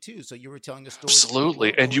story too. So you were telling a story.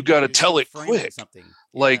 Absolutely. And you got to tell it quick.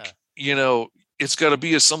 Like, it's got to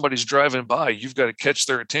be as somebody's driving by, you've got to catch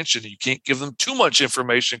their attention. You can't give them too much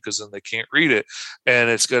information because then they can't read it. And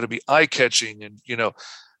it's got to be eye catching. And,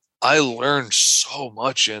 I learned so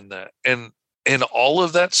much in that. And all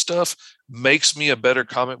of that stuff makes me a better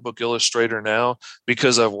comic book illustrator now,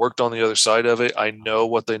 because I've worked on the other side of it. I know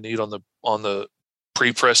what they need on the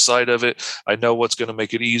pre-press side of it. I know what's going to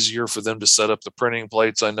make it easier for them to set up the printing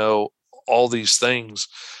plates. I know all these things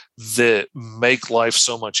that make life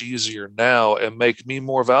so much easier now and make me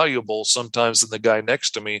more valuable sometimes than the guy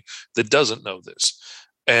next to me that doesn't know this.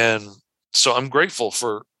 And so I'm grateful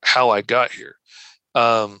for how I got here.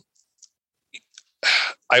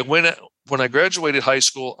 When I graduated high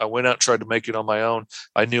school, I went out and tried to make it on my own.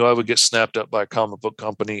 I knew I would get snapped up by a comic book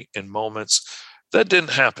company in moments. That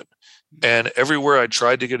didn't happen. And everywhere I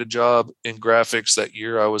tried to get a job in graphics that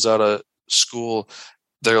year I was out of school,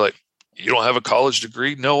 they're like, "You don't have a college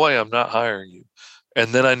degree? No way, I'm not hiring you."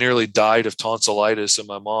 And then I nearly died of tonsillitis, and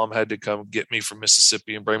my mom had to come get me from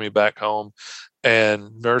Mississippi and bring me back home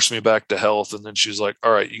and nurse me back to health. And then she's like,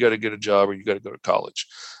 "All right, you got to get a job or you got to go to college."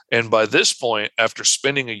 And by this point, after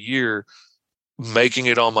spending a year making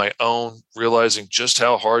it on my own, realizing just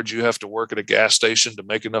how hard you have to work at a gas station to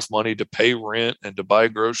make enough money to pay rent and to buy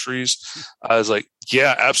groceries, I was like,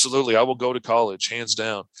 yeah, absolutely, I will go to college, hands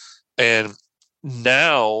down. And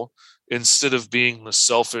now, instead of being the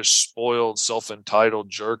selfish, spoiled, self-entitled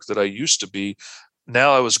jerk that I used to be,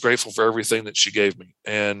 now I was grateful for everything that she gave me.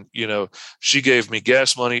 And, she gave me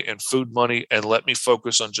gas money and food money and let me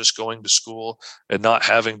focus on just going to school and not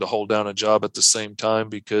having to hold down a job at the same time,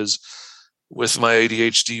 because with my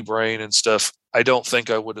ADHD brain and stuff, I don't think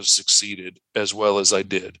I would have succeeded as well as I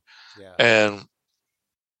did. Yeah. And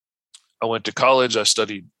I went to college. I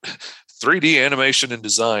studied 3D animation and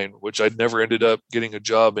design, which I'd never ended up getting a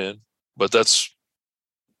job in, but that's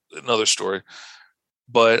another story.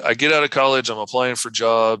 But I get out of college, I'm applying for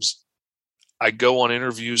jobs. I go on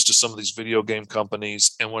interviews to some of these video game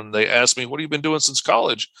companies. And when they ask me, what have you been doing since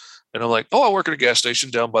college? And I'm like, oh, I work at a gas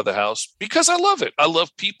station down by the house, because I love it. I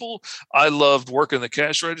love people. I loved working the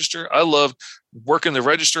cash register. I loved working the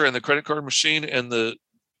register and the credit card machine and the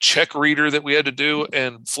check reader that we had to do,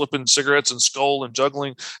 and flipping cigarettes and skull and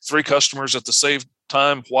juggling 3 customers at the same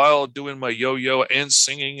time while doing my yo-yo and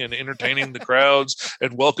singing and entertaining the crowds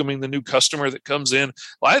and welcoming the new customer that comes in.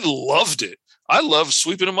 I loved it. I loved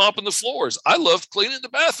sweeping and mopping the floors. I loved cleaning the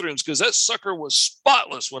bathrooms, because that sucker was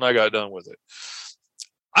spotless when I got done with it.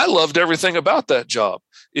 I loved everything about that job.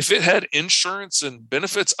 If it had insurance and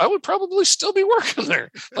benefits, I would probably still be working there.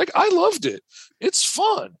 Like, I loved it. It's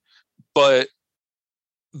fun. But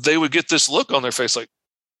they would get this look on their face like,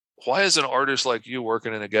 why is an artist like you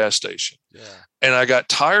working in a gas station? Yeah. And I got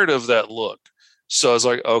tired of that look. So I was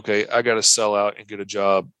like, okay, I got to sell out and get a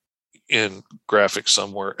job in graphics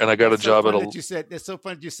somewhere. And I got a job at a. It's so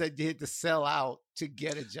funny that you said you had to sell out to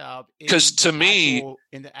get a job. Because to me,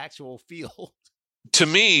 in the actual field, to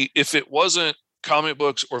me, if it wasn't comic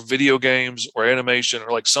books or video games or animation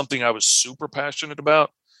or like something I was super passionate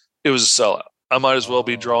about, it was a sellout. I might as well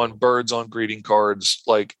be drawing birds on greeting cards.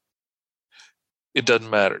 Like, it doesn't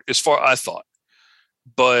matter as far I thought.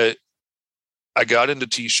 But I got into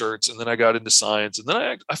t-shirts, and then I got into science, and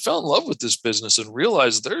then I fell in love with this business and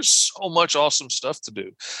realized there's so much awesome stuff to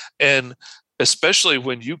do. And especially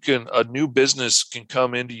when a new business can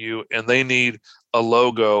come into you and they need a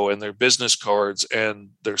logo and their business cards and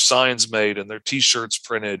their signs made and their t-shirts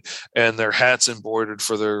printed and their hats embroidered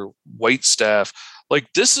for their wait staff.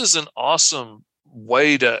 Like, this is an awesome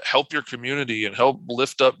way to help your community and help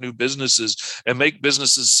lift up new businesses and make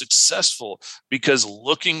businesses successful, because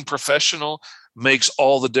looking professional makes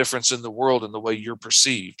all the difference in the world in the way you're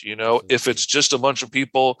perceived. You know, if it's just a bunch of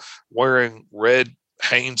people wearing red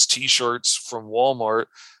Hanes t-shirts from Walmart,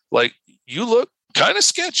 like, you look kind of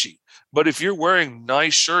sketchy. But if you're wearing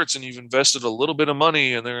nice shirts and you've invested a little bit of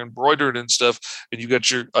money and they're embroidered and stuff, and you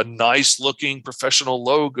got a nice looking professional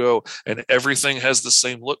logo and everything has the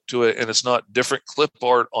same look to it, and it's not different clip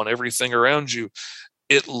art on everything around you,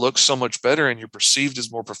 it looks so much better, and you're perceived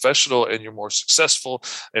as more professional and you're more successful.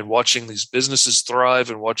 And watching these businesses thrive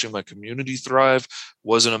and watching my community thrive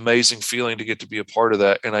was an amazing feeling to get to be a part of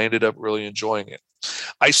that. And I ended up really enjoying it.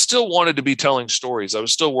 I still wanted to be telling stories. I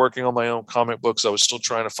was still working on my own comic books. I was still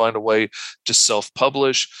trying to find a way to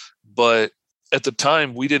self-publish. But at the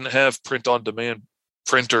time, we didn't have print-on-demand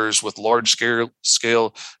printers with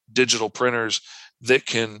large-scale digital printers that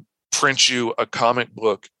can print you a comic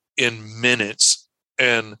book in minutes.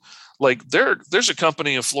 And like, there's a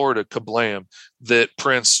company in Florida, Kablam, that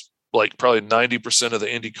prints like probably 90% of the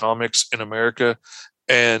indie comics in America.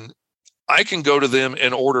 And I can go to them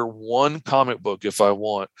and order one comic book if I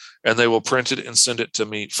want, and they will print it and send it to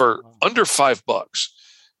me for under $5.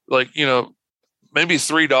 Like, you know, maybe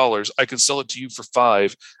 $3. I can sell it to you for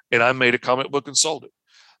 $5, and I made a comic book and sold it.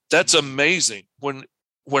 That's amazing. When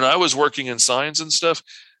I was working in science and stuff,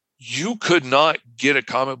 you could not get a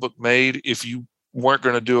comic book made if you weren't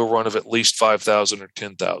going to do a run of at least 5,000 or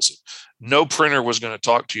 10,000. No printer was going to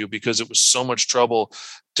talk to you, because it was so much trouble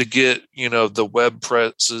to get, you know, the web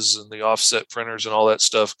presses and the offset printers and all that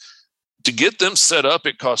stuff. To get them set up,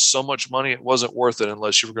 it cost so much money. It wasn't worth it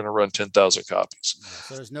unless you were going to run 10,000 copies.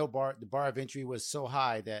 So there's no bar. The bar of entry was so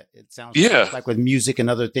high that it sounds like with music and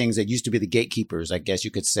other things that used to be the gatekeepers, I guess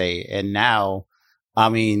you could say. And now, I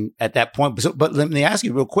mean, at that point, but let me ask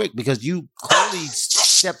you real quick, because you clearly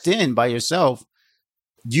stepped in by yourself.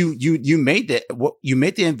 You made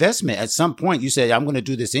the investment at some point. You said, I'm going to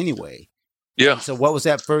do this anyway. Yeah. So what was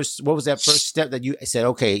that first step that you said,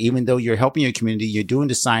 okay, even though you're helping your community, you're doing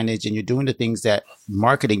the signage and you're doing the things that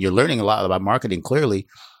marketing, you're learning a lot about marketing clearly.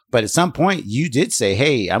 But at some point you did say,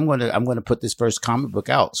 hey, I'm going to put this first comic book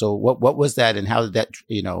out. So what was that, and how did that,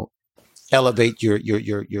 you know, elevate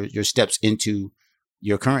your steps into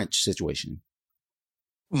your current situation?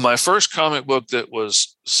 My first comic book that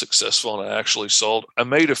was successful and I actually sold, I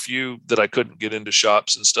made a few that I couldn't get into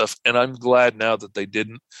shops and stuff. And I'm glad now that they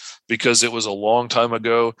didn't, because it was a long time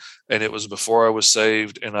ago and it was before I was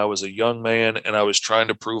saved and I was a young man and I was trying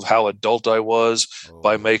to prove how adult I was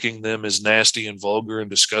by making them as nasty and vulgar and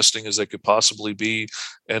disgusting as they could possibly be.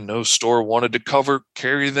 And no store wanted to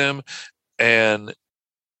carry them. And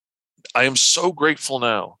I am so grateful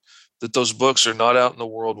now that those books are not out in the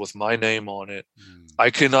world with my name on it. I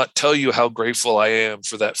cannot tell you how grateful I am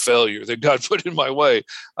for that failure that God put in my way.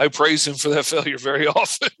 I praise him for that failure very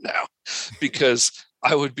often now, because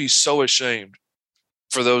I would be so ashamed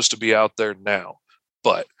for those to be out there now.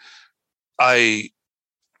 But I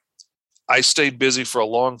stayed busy for a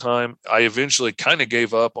long time. I eventually kind of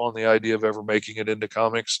gave up on the idea of ever making it into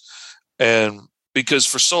comics. And because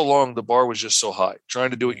for so long, the bar was just so high. Trying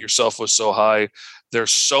to do it yourself was so high.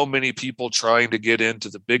 There's so many people trying to get into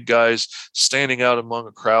the big guys. Standing out among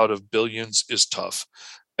a crowd of billions is tough.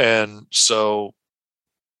 And so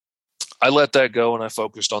I let that go and I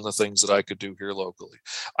focused on the things that I could do here locally.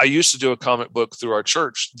 I used to do a comic book through our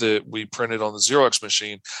church that we printed on the Xerox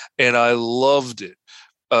machine, and I loved it.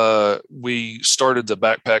 We started the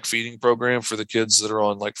backpack feeding program for the kids that are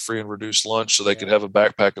on like free and reduced lunch so they could have a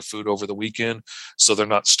backpack of food over the weekend so they're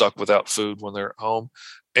not stuck without food when they're at home.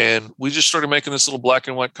 And we just started making this little black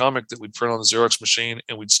and white comic that we'd print on the Xerox machine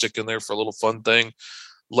and we'd stick in there for a little fun thing.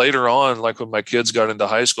 Later on, like when my kids got into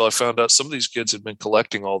high school, I found out some of these kids had been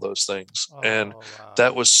collecting all those things. And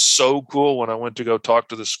that was so cool when I went to go talk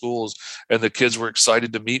to the schools, and the kids were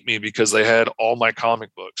excited to meet me because they had all my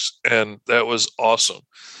comic books. And that was awesome.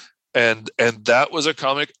 And that was a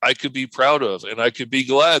comic I could be proud of, and I could be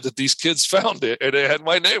glad that these kids found it and it had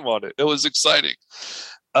my name on it. It was exciting.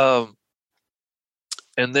 And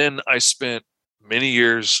then I spent many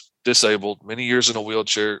years disabled, many years in a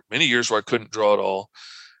wheelchair, many years where I couldn't draw at all.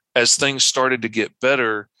 As things started to get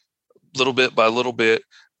better, little bit by little bit,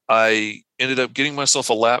 I ended up getting myself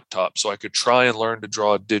a laptop so I could try and learn to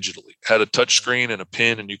draw digitally. Had a touch screen and a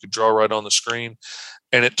pen, and you could draw right on the screen.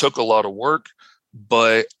 And it took a lot of work,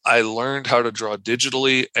 but I learned how to draw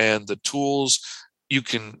digitally, and the tools, you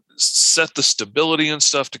can set the stability and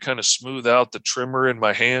stuff to kind of smooth out the trimmer in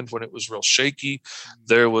my hand when it was real shaky.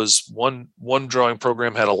 There was one drawing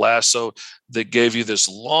program had a lasso that gave you this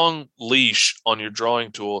long leash on your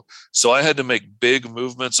drawing tool. So I had to make big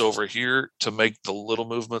movements over here to make the little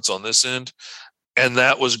movements on this end. And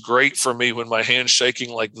that was great for me when my hand's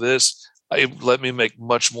shaking like this. It let me make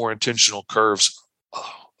much more intentional curves.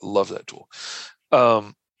 Oh, I love that tool.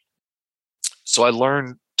 So I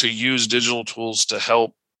learned to use digital tools to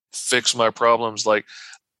help fix my problems. Like,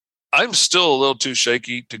 I'm still a little too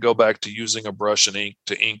shaky to go back to using a brush and ink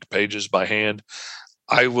to ink pages by hand.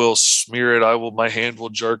 I will smear it. My hand will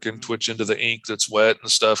jerk and twitch into the ink that's wet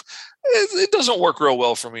and stuff. It doesn't work real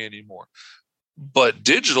well for me anymore. But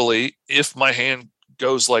digitally, if my hand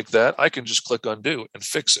goes like that, I can just click undo and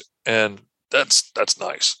fix it. And that's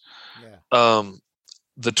nice. Yeah.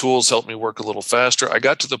 The tools helped me work a little faster. I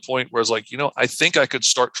got to the point where I was like, I think I could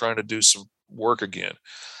start trying to do some work again.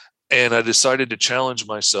 And I decided to challenge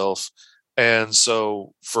myself. And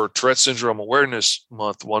so for Tourette Syndrome Awareness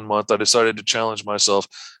Month, 1 month, I decided to challenge myself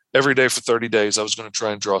every day for 30 days. I was going to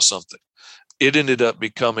try and draw something. It ended up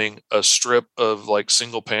becoming a strip of like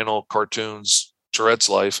single panel cartoons, Tourette's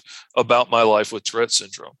life, about my life with Tourette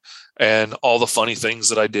syndrome and all the funny things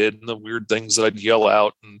that I did and the weird things that I'd yell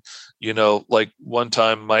out. And, like one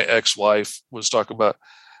time my ex-wife was talking about,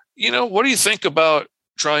 what do you think about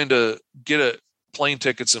trying to get plane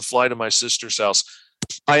tickets and fly to my sister's house?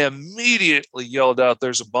 I immediately yelled out,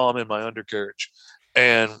 "There's a bomb in my undercarriage."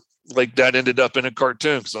 And like that ended up in a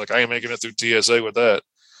cartoon because like I ain't making it through TSA with that.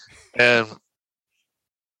 And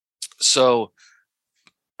so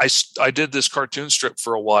I did this cartoon strip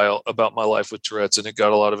for a while about my life with Tourette's, and it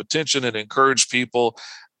got a lot of attention and encouraged people.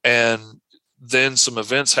 And then some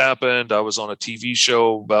events happened. I was on a TV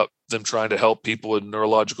show about them trying to help people with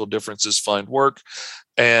neurological differences find work.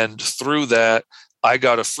 And through that, I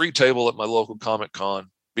got a free table at my local Comic Con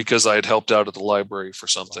because I had helped out at the library for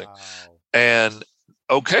something. Wow. And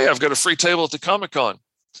okay, I've got a free table at the Comic Con.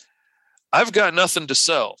 I've got nothing to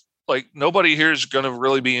sell. Like nobody here is going to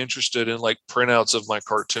really be interested in like printouts of my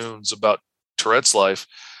cartoons about Tourette's life.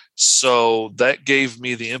 So that gave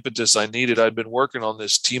me the impetus I needed. I'd been working on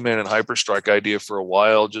this T-Man and Hyperstrike idea for a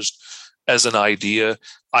while, just as an idea.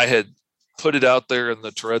 I had put it out there in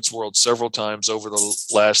the Tourette's world several times over the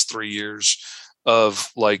last 3 years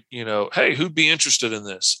of like, hey, who'd be interested in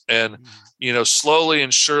this? And, slowly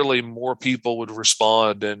and surely more people would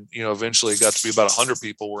respond. And, eventually it got to be about 100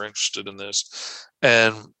 people were interested in this.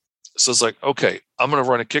 And so it's like, okay, I'm going to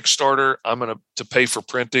run a Kickstarter. I'm going to pay for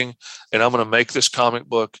printing, and I'm going to make this comic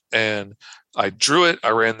book. And I drew it.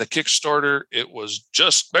 I ran the Kickstarter. It was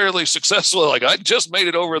just barely successful. Like I just made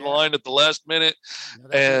it over the line at the last minute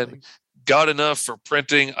and got enough for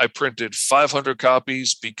printing. I printed 500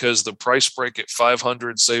 copies because the price break at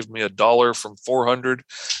 500 saved me $1 from 400.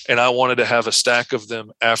 And I wanted to have a stack of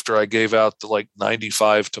them after I gave out the like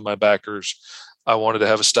 95 to my backers. I wanted to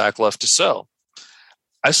have a stack left to sell.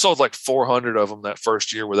 I sold like 400 of them that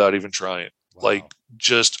first year without even trying. Wow. Like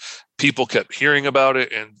just people kept hearing about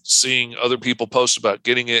it and seeing other people post about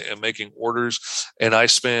getting it and making orders. And I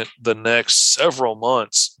spent the next several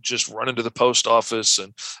months just running to the post office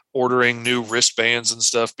and ordering new wristbands and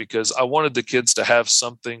stuff, because I wanted the kids to have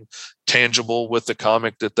something tangible with the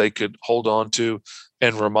comic that they could hold on to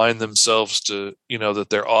and remind themselves to, that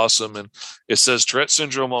they're awesome. And it says Tourette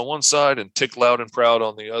syndrome on one side and Tick Loud and Proud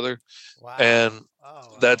on the other. Wow. And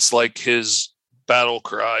Wow. That's like his battle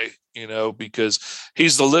cry, because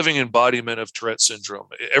he's the living embodiment of Tourette syndrome.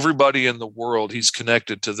 Everybody in the world, he's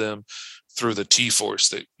connected to them through the T-force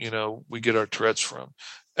that, we get our Tourette's from.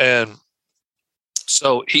 And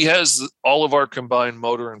so he has all of our combined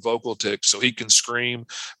motor and vocal tics, so he can scream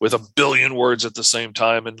with a billion words at the same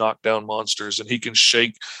time and knock down monsters, and he can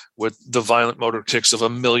shake with the violent motor tics of a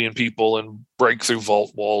million people and break through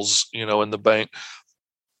vault walls, in the bank.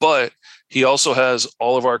 But he also has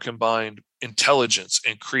all of our combined intelligence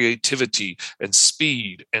and creativity and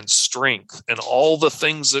speed and strength and all the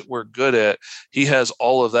things that we're good at. He has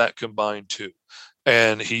all of that combined too.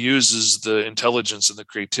 And he uses the intelligence and the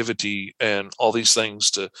creativity and all these things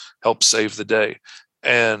to help save the day.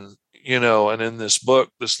 And, and in this book,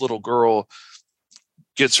 this little girl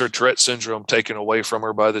gets her Tourette syndrome taken away from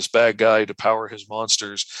her by this bad guy to power his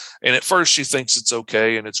monsters. And at first she thinks it's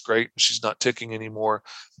okay and it's great. She's not ticking anymore,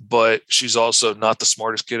 but she's also not the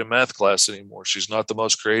smartest kid in math class anymore. She's not the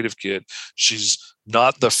most creative kid. She's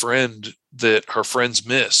not the friend that her friends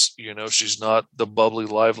miss. She's not the bubbly,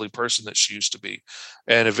 lively person that she used to be.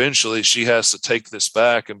 And eventually she has to take this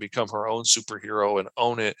back and become her own superhero and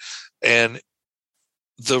own it. And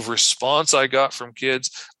the response I got from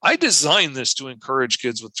kids, I designed this to encourage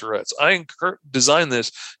kids with Tourette's. I designed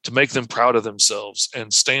this to make them proud of themselves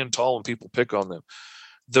and stand tall when people pick on them.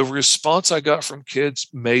 The response I got from kids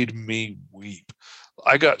made me weep.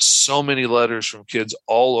 I got so many letters from kids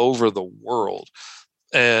all over the world,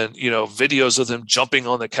 and videos of them jumping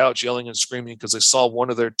on the couch yelling and screaming because they saw one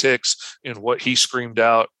of their tics in what he screamed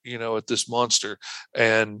out at this monster,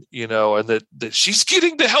 and and that she's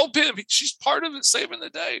getting to help him, she's part of it, saving the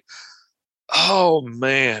day. Oh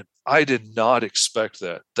man, I did not expect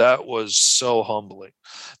that. That was so humbling.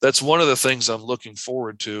 That's one of the things I'm looking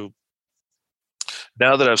forward to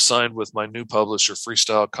now that I've signed with my new publisher,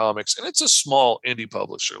 Freestyle Comics. And it's a small indie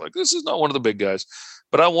publisher. Like, this is not one of the big guys,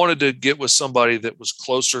 but I wanted to get with somebody that was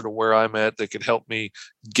closer to where I'm at, that could help me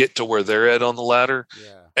get to where they're at on the ladder.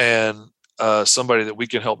 Yeah. And somebody that we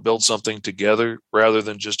can help build something together rather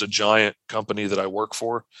than just a giant company that I work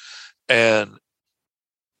for. And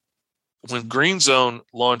when Green Zone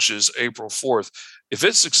launches April 4th, if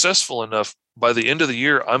it's successful enough, by the end of the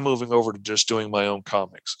year, I'm moving over to just doing my own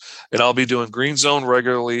comics. And I'll be doing Green Zone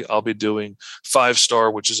regularly. I'll be doing 5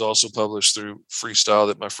 Star, which is also published through Freestyle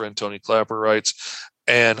that my friend Tony Clapper writes.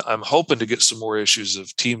 And I'm hoping to get some more issues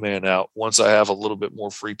of T-Man out once I have a little bit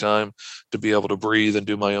more free time to be able to breathe and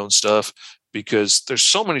do my own stuff, because there's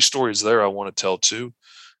so many stories there I want to tell too.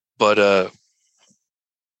 But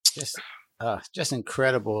just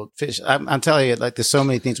incredible, Fish. I'm telling you, like, there's so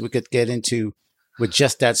many things we could get into with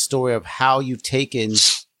just that story of how you've taken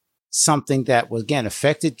something that was, again,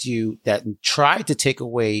 affected you, that tried to take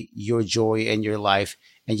away your joy and your life,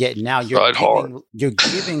 and yet now you're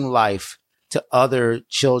giving life to other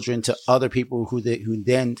children, to other people who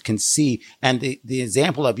then can see. And the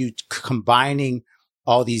example of you combining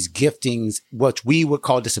all these giftings, what we would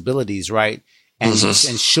call disabilities, right? And,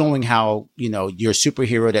 and showing how, you're a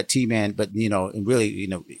superhero, that T-Man, but, and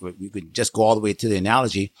really, we could just go all the way to the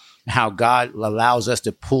analogy, how God allows us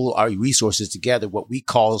to pull our resources together, what we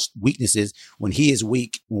call weaknesses. When he is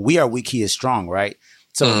weak, when we are weak, he is strong, right?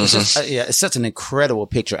 So it's such an incredible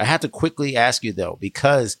picture. I have to quickly ask you though,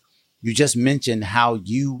 because you just mentioned how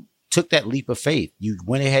you took that leap of faith. You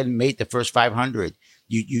went ahead and made the first 500.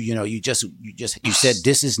 You said,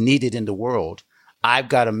 this is needed in the world. I've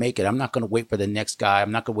got to make it. I'm not going to wait for the next guy.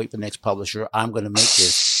 I'm not going to wait for the next publisher. I'm going to make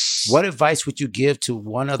this. What advice would you give to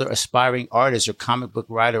one other aspiring artist or comic book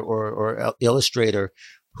writer or illustrator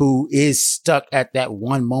who is stuck at that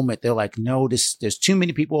one moment? They're like, no, there's too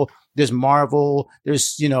many people. There's Marvel.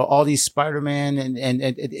 There's, all these Spider-Man and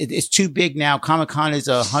it's too big now. Comic-Con is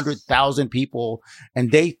 100,000 people, and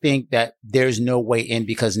they think that there's no way in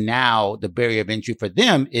because now the barrier of entry for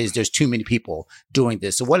them is there's too many people doing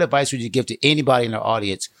this. So what advice would you give to anybody in our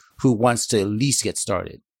audience who wants to at least get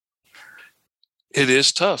started? It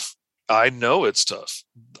is tough. I know it's tough.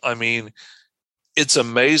 I mean, it's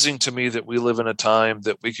amazing to me that we live in a time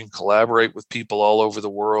that we can collaborate with people all over the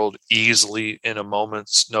world easily in a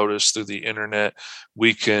moment's notice through the internet.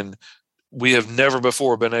 We have never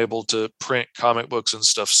before been able to print comic books and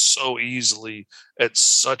stuff so easily at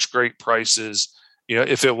such great prices,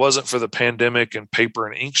 if it wasn't for the pandemic and paper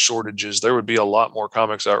and ink shortages, there would be a lot more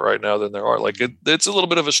comics out right now than there are. Like it's a little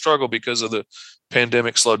bit of a struggle because of the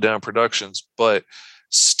pandemic slowed down productions, but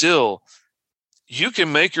still you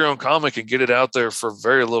can make your own comic and get it out there for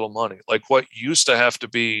very little money. Like what used to have to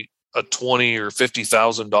be a $20,000 or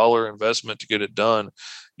 $50,000 investment to get it done,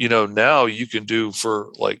 now you can do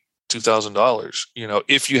for like $2,000,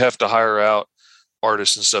 if you have to hire out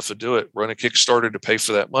artists and stuff to do it, run a Kickstarter to pay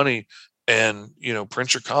for that money and,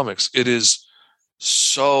 print your comics. It is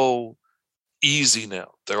so easy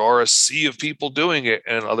now. There are a sea of people doing it,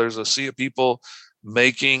 and there's a sea of people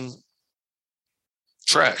making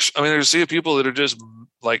trash. I mean, there's a sea of people that are just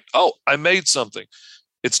like, oh, I made something.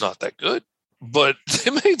 It's not that good, but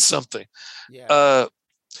they made something. Yeah.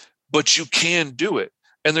 But you can do it.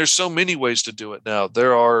 And there's so many ways to do it now.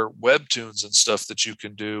 There are webtoons and stuff that you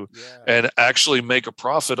can do and actually make a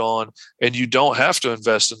profit on, and you don't have to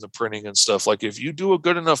invest in the printing and stuff. Like if you do a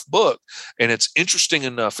good enough book and it's interesting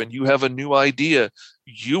enough and you have a new idea,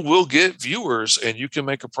 you will get viewers and you can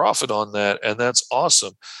make a profit on that. And that's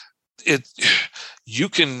awesome.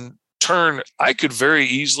 I could very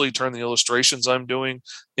easily turn the illustrations I'm doing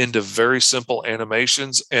into very simple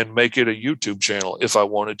animations and make it a YouTube channel if I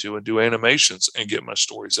wanted to, and do animations and get my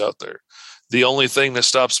stories out there. The only thing that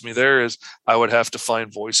stops me there is I would have to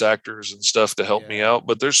find voice actors and stuff to help me out.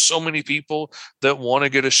 But there's so many people that want to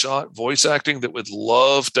get a shot voice acting that would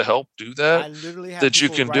love to help do that. I literally have that you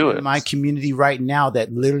can do it in my community right now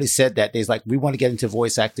that literally said that there's like, we want to get into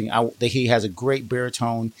voice acting. He has a great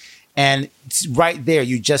baritone. And right there,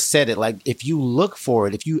 you just said it. Like, if you look for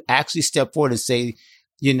it, if you actually step forward and say,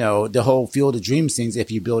 the whole Field of Dreams things, if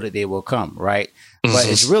you build it, they will come, right? Mm-hmm. But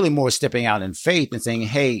it's really more stepping out in faith and saying,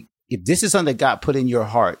 hey, if this is something that God put in your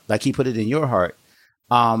heart, like he put it in your heart,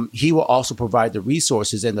 he will also provide the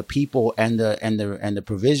resources and the people and the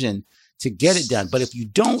provision to get it done. But if you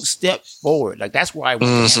don't step forward, like that's why I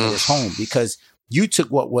want to hammer this home, because you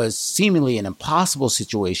took what was seemingly an impossible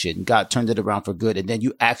situation, God turned it around for good, and then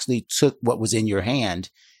you actually took what was in your hand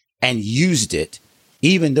and used it,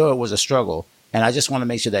 even though it was a struggle. And I just want to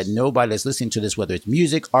make sure that nobody that's listening to this, whether it's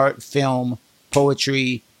music, art, film,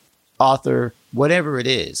 poetry, author, whatever it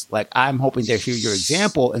is, like I'm hoping they hear your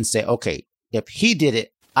example and say, okay, if he did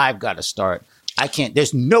it, I've got to start.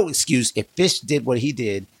 There's no excuse. If Fish did what he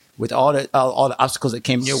did, with all the obstacles that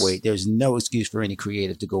came your way, there's no excuse for any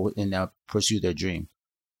creative to go and pursue their dream.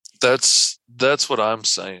 That's what I'm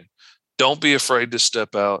saying. Don't be afraid to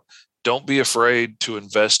step out. Don't be afraid to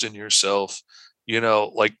invest in yourself.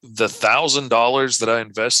 Like the $1,000 that I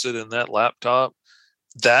invested in that laptop,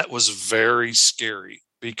 that was very scary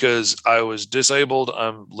because I was disabled.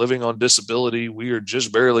 I'm living on disability. We are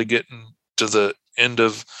just barely getting to the end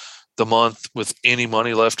of the month with any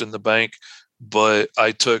money left in the bank. But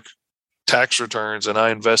I took tax returns and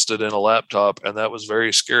I invested in a laptop, and that was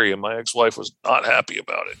very scary. And my ex-wife was not happy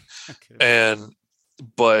about it. Okay.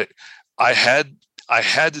 But I had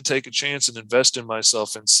to take a chance and invest in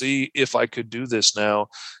myself and see if I could do this now,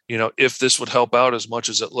 if this would help out as much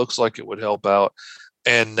as it looks like it would help out.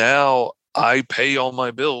 And now I pay all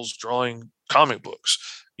my bills drawing comic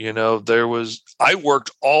books. I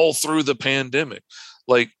worked all through the pandemic,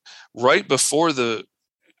 like right before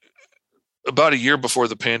about a year before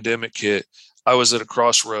the pandemic hit, I was at a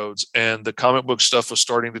crossroads and the comic book stuff was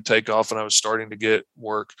starting to take off and I was starting to get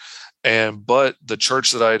work. But the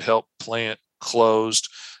church that I had helped plant closed.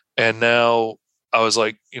 And now I was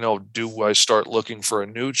like, do I start looking for a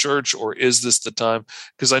new church, or is this the time?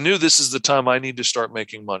 Because I knew this is the time I need to start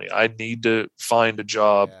making money. I need to find a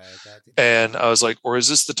job. And I was like, or is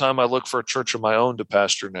this the time I look for a church of my own to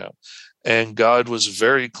pastor now? And God was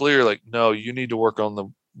very clear, like, no, you need to work on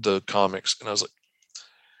the comics. And I was like,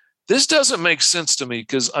 this doesn't make sense to me,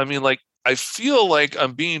 because I feel like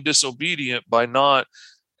I'm being disobedient by not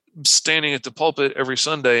standing at the pulpit every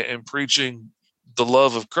Sunday and preaching the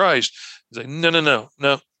love of Christ. He's like, no,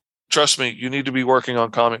 trust me, you need to be working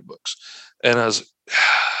on comic books. And I was like,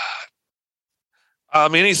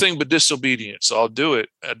 I'm anything but disobedient, so I'll do it.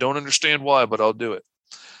 I don't understand why, but I'll do it.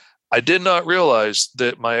 I did not realize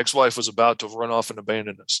that my ex-wife was about to run off and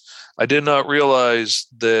abandon us. I did not realize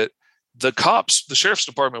that the sheriff's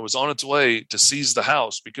department was on its way to seize the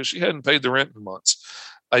house because she hadn't paid the rent in months.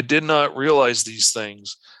 I did not realize these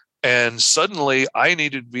things. And suddenly I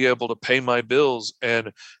needed to be able to pay my bills.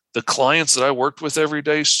 And the clients that I worked with every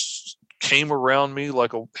day came around me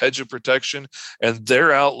like a hedge of protection, and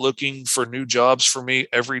they're out looking for new jobs for me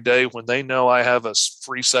every day. When they know I have a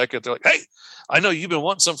free second, they're like, hey, I know you've been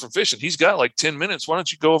wanting something from Fishing. He's got like 10 minutes. Why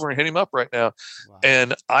don't you go over and hit him up right now? Wow.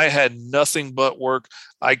 And I had nothing but work.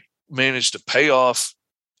 I managed to pay off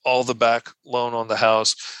all the back loan on the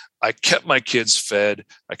house. I kept my kids fed.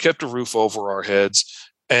 I kept a roof over our heads.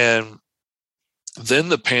 And then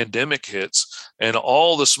the pandemic hits and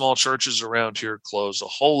all the small churches around here closed. A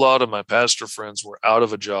whole lot of my pastor friends were out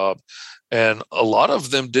of a job, and a lot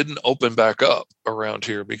of them didn't open back up around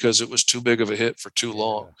here because it was too big of a hit for too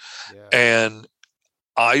long. Yeah. And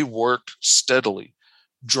I worked steadily.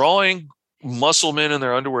 Drawing muscle men in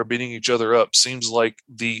their underwear beating each other up seems like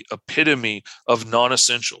the epitome of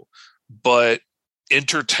non-essential, but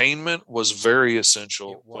entertainment was very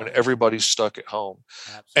essential when everybody's stuck at home.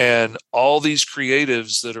 Absolutely. And all these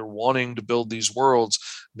creatives that are wanting to build these worlds,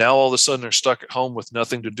 now all of a sudden they're stuck at home with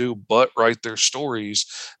nothing to do but write their stories.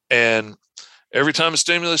 And every time a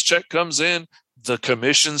stimulus check comes in, the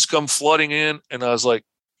commissions come flooding in. And I was like,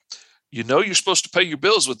 you're supposed to pay your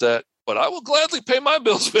bills with that, but I will gladly pay my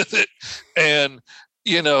bills with it. And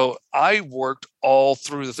I worked all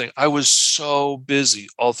through the thing. I was so busy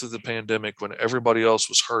all through the pandemic when everybody else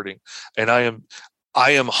was hurting. And I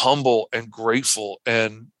am humble and grateful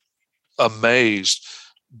and amazed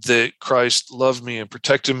that Christ loved me and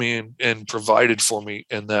protected me and provided for me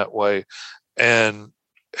in that way. And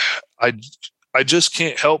I just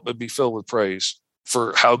can't help but be filled with praise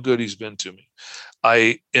for how good he's been to me.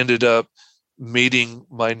 I ended up meeting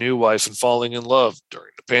my new wife and falling in love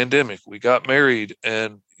during the pandemic. We got married,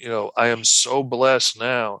 and I am so blessed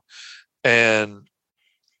now, and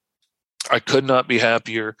I could not be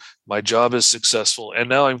happier. My job is successful, and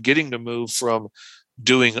now I'm getting to move from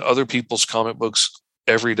doing other people's comic books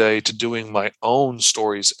every day to doing my own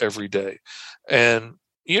stories every day. And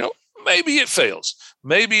maybe it fails.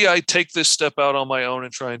 Maybe I take this step out on my own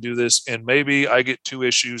and try and do this, and maybe I get 2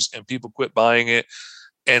 issues and people quit buying it,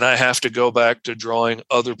 and I have to go back to drawing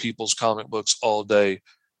other people's comic books all day.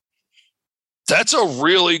 That's a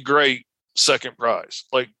really great second prize.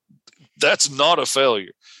 Like, that's not a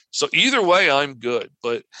failure. So either way, I'm good.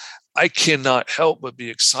 But I cannot help but be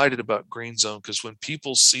excited about Green Zone, because when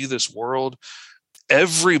people see this world,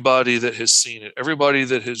 everybody that has seen it, everybody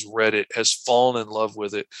that has read it has fallen in love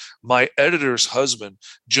with it. My editor's husband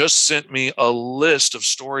just sent me a list of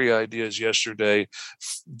story ideas yesterday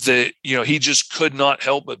that, he just could not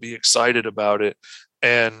help but be excited about it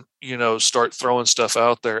and, start throwing stuff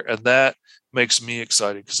out there. And that makes me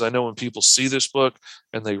excited, because I know when people see this book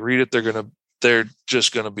and they read it, they're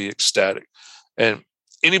just going to be ecstatic. And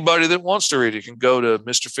anybody that wants to read it can go to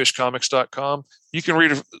mrfishcomics.com. You can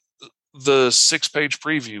read the 6-page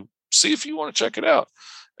preview, see if you want to check it out.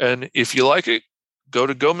 And if you like it, go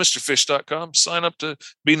to gomrfish.com, sign up to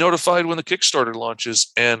be notified when the Kickstarter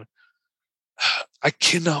launches. And I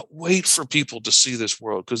cannot wait for people to see this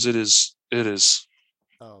world, because it is.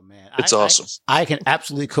 Oh man, it's awesome. I can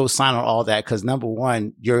absolutely co-sign on all that, because number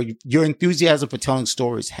one, your enthusiasm for telling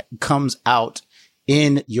stories comes out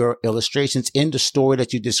in your illustrations, in the story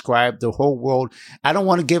that you describe, the whole world. I don't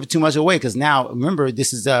want to give it too much away, because now, remember,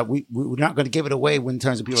 this is we're not going to give it away in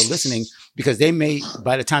terms of people listening, because they may,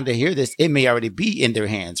 by the time they hear this, it may already be in their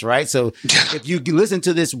hands, right? So if you listen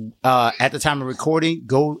to this at the time of recording,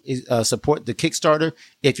 go support the Kickstarter.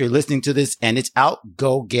 If you're listening to this and it's out,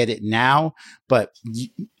 go get it now. But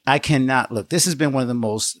I cannot look. This has been one of the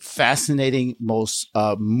most fascinating, most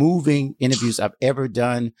moving interviews I've ever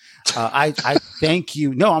done. I thank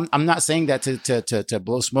you. No, I'm not saying that to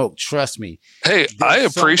blow smoke. Trust me. Hey, I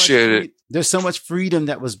appreciate it. There's so much freedom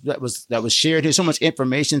that was shared here. So much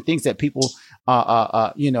information, things that people,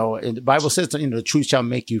 and the Bible says, the truth shall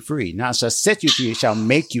make you free. Not shall set you free, it shall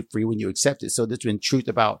make you free when you accept it. So there's been truth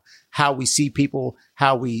about how we see people,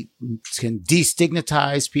 how we can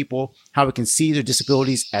destigmatize people, how we can see their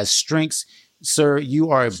disabilities as strengths. Sir, you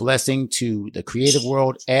are a blessing to the creative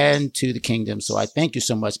world and to the kingdom. So I thank you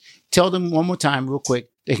so much. Tell them one more time real quick.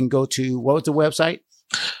 They can go to, what was the website?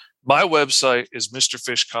 My website is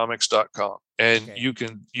mrfishcomics.com, and you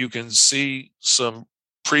can see some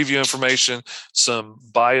preview information, some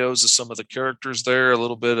bios of some of the characters there, a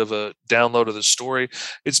little bit of a download of the story.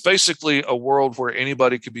 It's basically a world where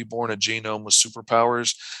anybody could be born a genome with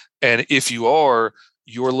superpowers. And if you are,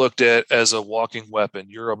 you're looked at as a walking weapon.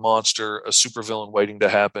 You're a monster, a supervillain waiting to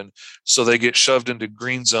happen. So they get shoved into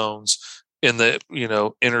green zones in the,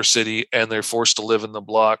 inner city, and they're forced to live in the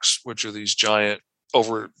blocks, which are these giant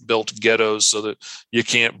overbuilt ghettos, so that you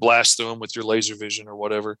can't blast through them with your laser vision or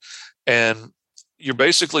whatever. And you're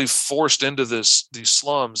basically forced into these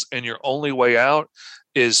slums, and your only way out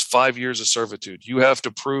is 5 years of servitude. You have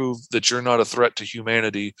to prove that you're not a threat to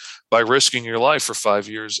humanity by risking your life for 5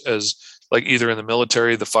 years, as like either in the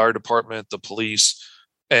military, the fire department, the police.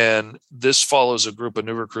 And this follows a group of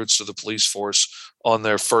new recruits to the police force on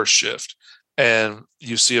their first shift. and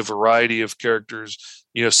you see a variety of characters.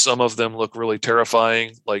 Some of them look really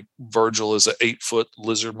terrifying, like Virgil is an 8-foot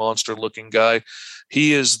lizard monster looking guy.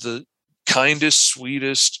 He is the kindest,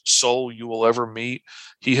 sweetest soul you will ever meet.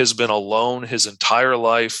 He has been alone his entire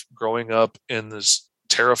life growing up in this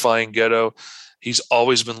terrifying ghetto. He's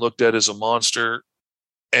always been looked at as a monster.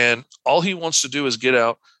 And all he wants to do is get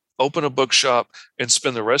out, open a bookshop, and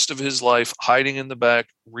spend the rest of his life hiding in the back,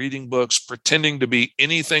 reading books, pretending to be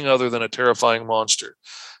anything other than a terrifying monster.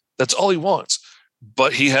 That's all he wants.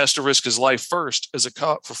 But he has to risk his life first as a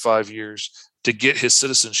cop for 5 years to get his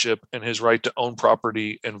citizenship and his right to own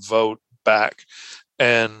property and vote back.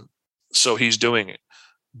 And so he's doing it.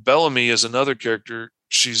 Bellamy is another character.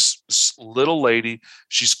 She's this little lady.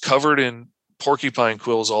 She's covered in porcupine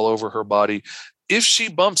quills all over her body. If she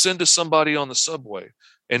bumps into somebody on the subway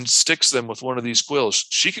and sticks them with one of these quills,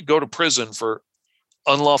 she could go to prison for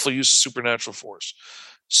unlawful use of supernatural force.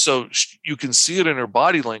 So you can see it in her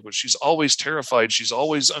body language. She's always terrified. She's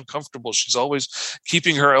always uncomfortable. She's always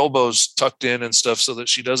keeping her elbows tucked in and stuff so that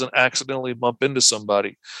she doesn't accidentally bump into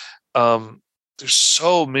somebody. There's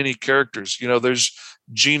so many characters. There's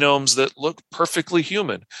genomes that look perfectly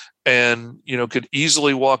human and, could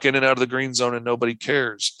easily walk in and out of the green zone and nobody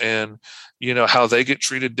cares. And, how they get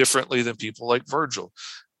treated differently than people like Virgil,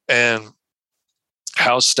 and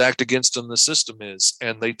how stacked against them the system is.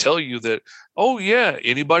 And they tell you that, oh yeah,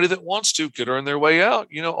 anybody that wants to could earn their way out.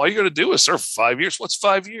 All you got to do is serve 5 years. What's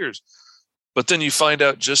 5 years? But then you find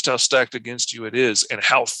out just how stacked against you it is and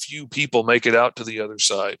how few people make it out to the other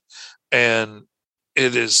side. And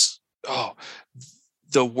it is,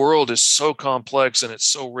 the world is so complex and it's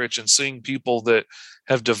so rich, and seeing people that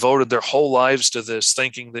have devoted their whole lives to this,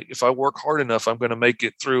 thinking that if I work hard enough, I'm going to make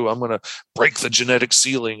it through. I'm going to break the genetic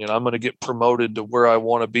ceiling and I'm going to get promoted to where I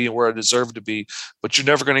want to be and where I deserve to be. But you're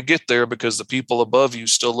never going to get there because the people above you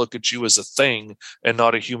still look at you as a thing and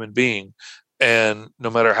not a human being. And no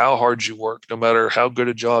matter how hard you work, no matter how good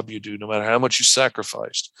a job you do, no matter how much you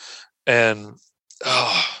sacrificed. And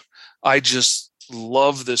I just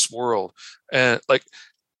love this world. And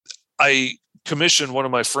I commissioned one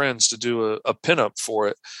of my friends to do a pinup for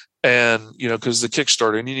it. And, because the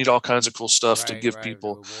Kickstarter, and you need all kinds of cool stuff to give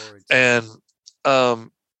people. And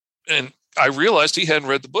I realized he hadn't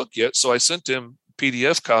read the book yet. So I sent him a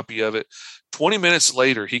PDF copy of it. 20 minutes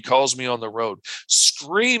later, he calls me on the road,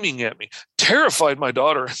 screaming at me, terrified my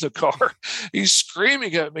daughter in the car. He's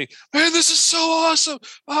screaming at me, man, this is so awesome.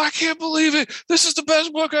 Oh, I can't believe it. This is the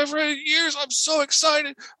best book I've read in years. I'm so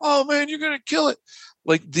excited. Oh man, you're going to kill it.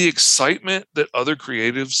 The excitement that other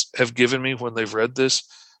creatives have given me when they've read this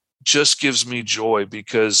just gives me joy,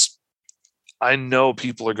 because I know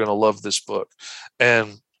people are going to love this book.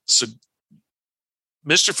 And so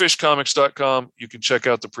MrFishComics.com, you can check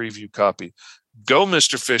out the preview copy.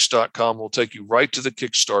 GoMrFish.com will take you right to the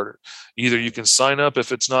Kickstarter. Either you can sign up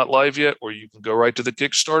if it's not live yet, or you can go right to the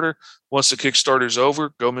Kickstarter. Once the Kickstarter's over,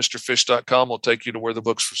 GoMrFish.com will take you to where the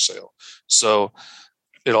book's for sale. So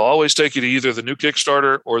it'll always take you to either the new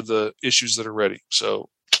Kickstarter or the issues that are ready. So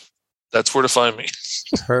that's where to find me.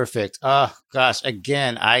 Perfect. Oh gosh.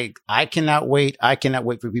 Again, I cannot wait. I cannot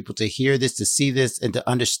wait for people to hear this, to see this, and to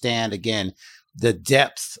understand again the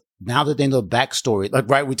depth. Now that they know the backstory,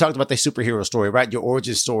 right? We talked about the superhero story, right? Your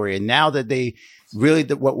origin story. And now that they really,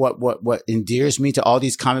 what endears me to all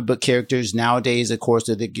these comic book characters nowadays, of course,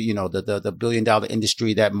 the billion-dollar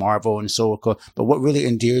industry that Marvel and so forth. But what really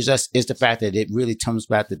endears us is the fact that it really comes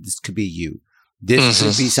back that this could be you. This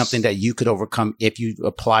could be something that you could overcome if you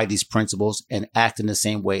apply these principles and act in the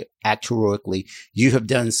same way, act heroically. You have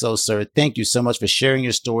done so, sir. Thank you so much for sharing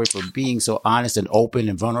your story, for being so honest and open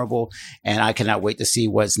and vulnerable. And I cannot wait to see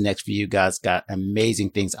what's next for you guys. Got amazing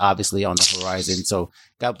things, obviously, on the horizon. So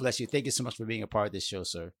God bless you. Thank you so much for being a part of this show,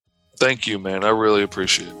 sir. Thank you, man. I really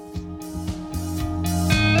appreciate it.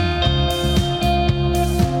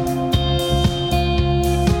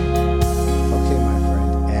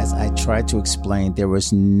 Tried to explain, there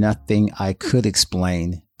was nothing I could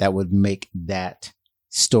explain that would make that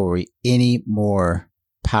story any more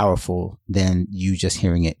powerful than you just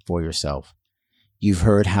hearing it for yourself. You've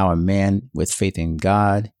heard how a man with faith in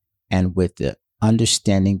God and with the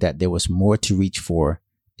understanding that there was more to reach for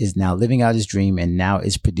is now living out his dream, and now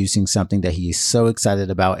is producing something that he is so excited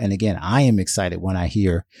about. And again, I am excited when I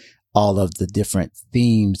hear all of the different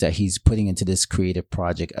themes that he's putting into this creative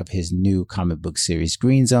project of his new comic book series,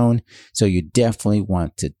 Green Zone. So you definitely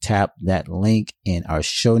want to tap that link in our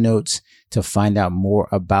show notes to find out more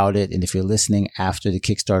about it. And if you're listening after the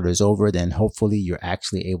Kickstarter is over, then hopefully you're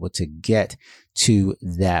actually able to get to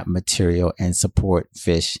that material and support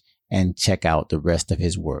Fish and check out the rest of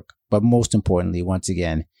his work. But most importantly, once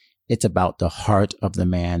again, It's about the heart of the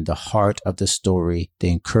man, the heart of the story, the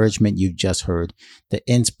encouragement you've just heard, the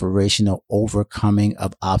inspirational overcoming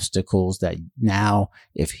of obstacles that now,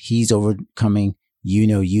 if he's overcoming, you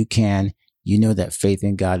know you can. You know that faith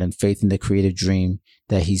in God and faith in the creative dream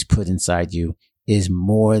that he's put inside you is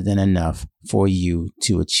more than enough for you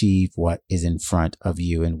to achieve what is in front of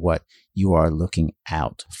you and what you are looking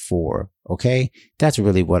out for. Okay. That's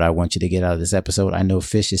really what I want you to get out of this episode. I know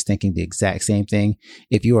Fish is thinking the exact same thing.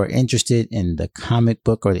 If you are interested in the comic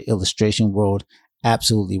book or the illustration world,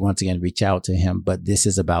 absolutely, once again, reach out to him. But this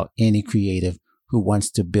is about any creative who wants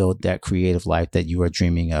to build that creative life that you are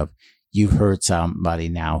dreaming of. You've heard somebody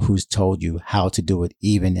now who's told you how to do it,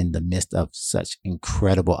 even in the midst of such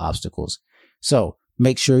incredible obstacles. So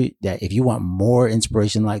make sure that if you want more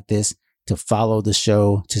inspiration like this, to follow the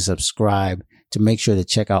show, to subscribe, to make sure to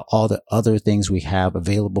check out all the other things we have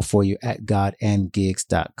available for you at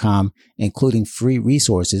godandgigs.com, including free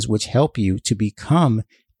resources which help you to become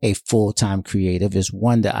a full-time creative, is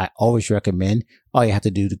one that I always recommend. All you have to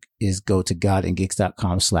do is go to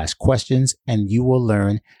godandgigs.com/questions, and you will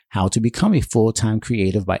learn how to become a full-time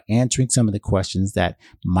creative by answering some of the questions that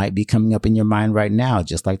might be coming up in your mind right now,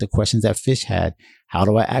 just like the questions that Fish had. How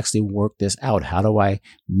do I actually work this out? How do I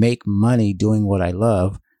make money doing what I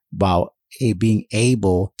love while being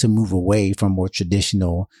able to move away from more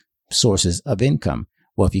traditional sources of income?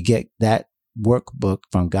 Well, if you get that workbook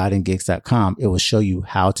from godandgigs.com, it will show you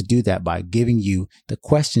how to do that by giving you the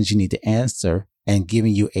questions you need to answer and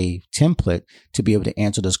giving you a template to be able to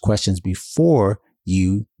answer those questions before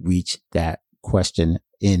you reach that question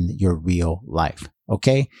in your real life.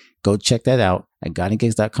 Okay. Go check that out at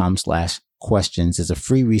godandgigs.com/questions. It's a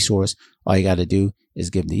free resource. All you got to do is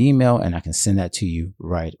give the email and I can send that to you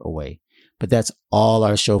right away. But that's all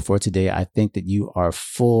our show for today. I think that you are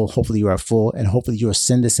full. Hopefully you are full, and hopefully you'll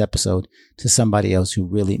send this episode to somebody else who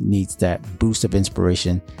really needs that boost of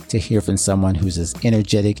inspiration to hear from someone who's as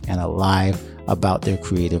energetic and alive about their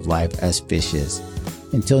creative life as Fish is.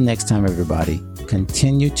 Until next time, everybody,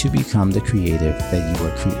 continue to become the creative that you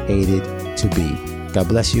were created to be. God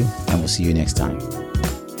bless you, and we'll see you next time.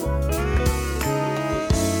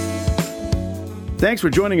 Thanks for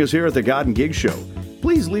joining us here at the God and Gigs Show.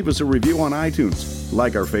 Please leave us a review on iTunes,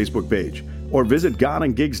 like our Facebook page, or visit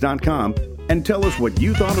godandgigs.com and tell us what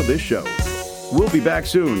you thought of this show. We'll be back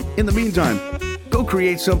soon. In the meantime, go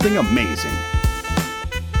create something amazing.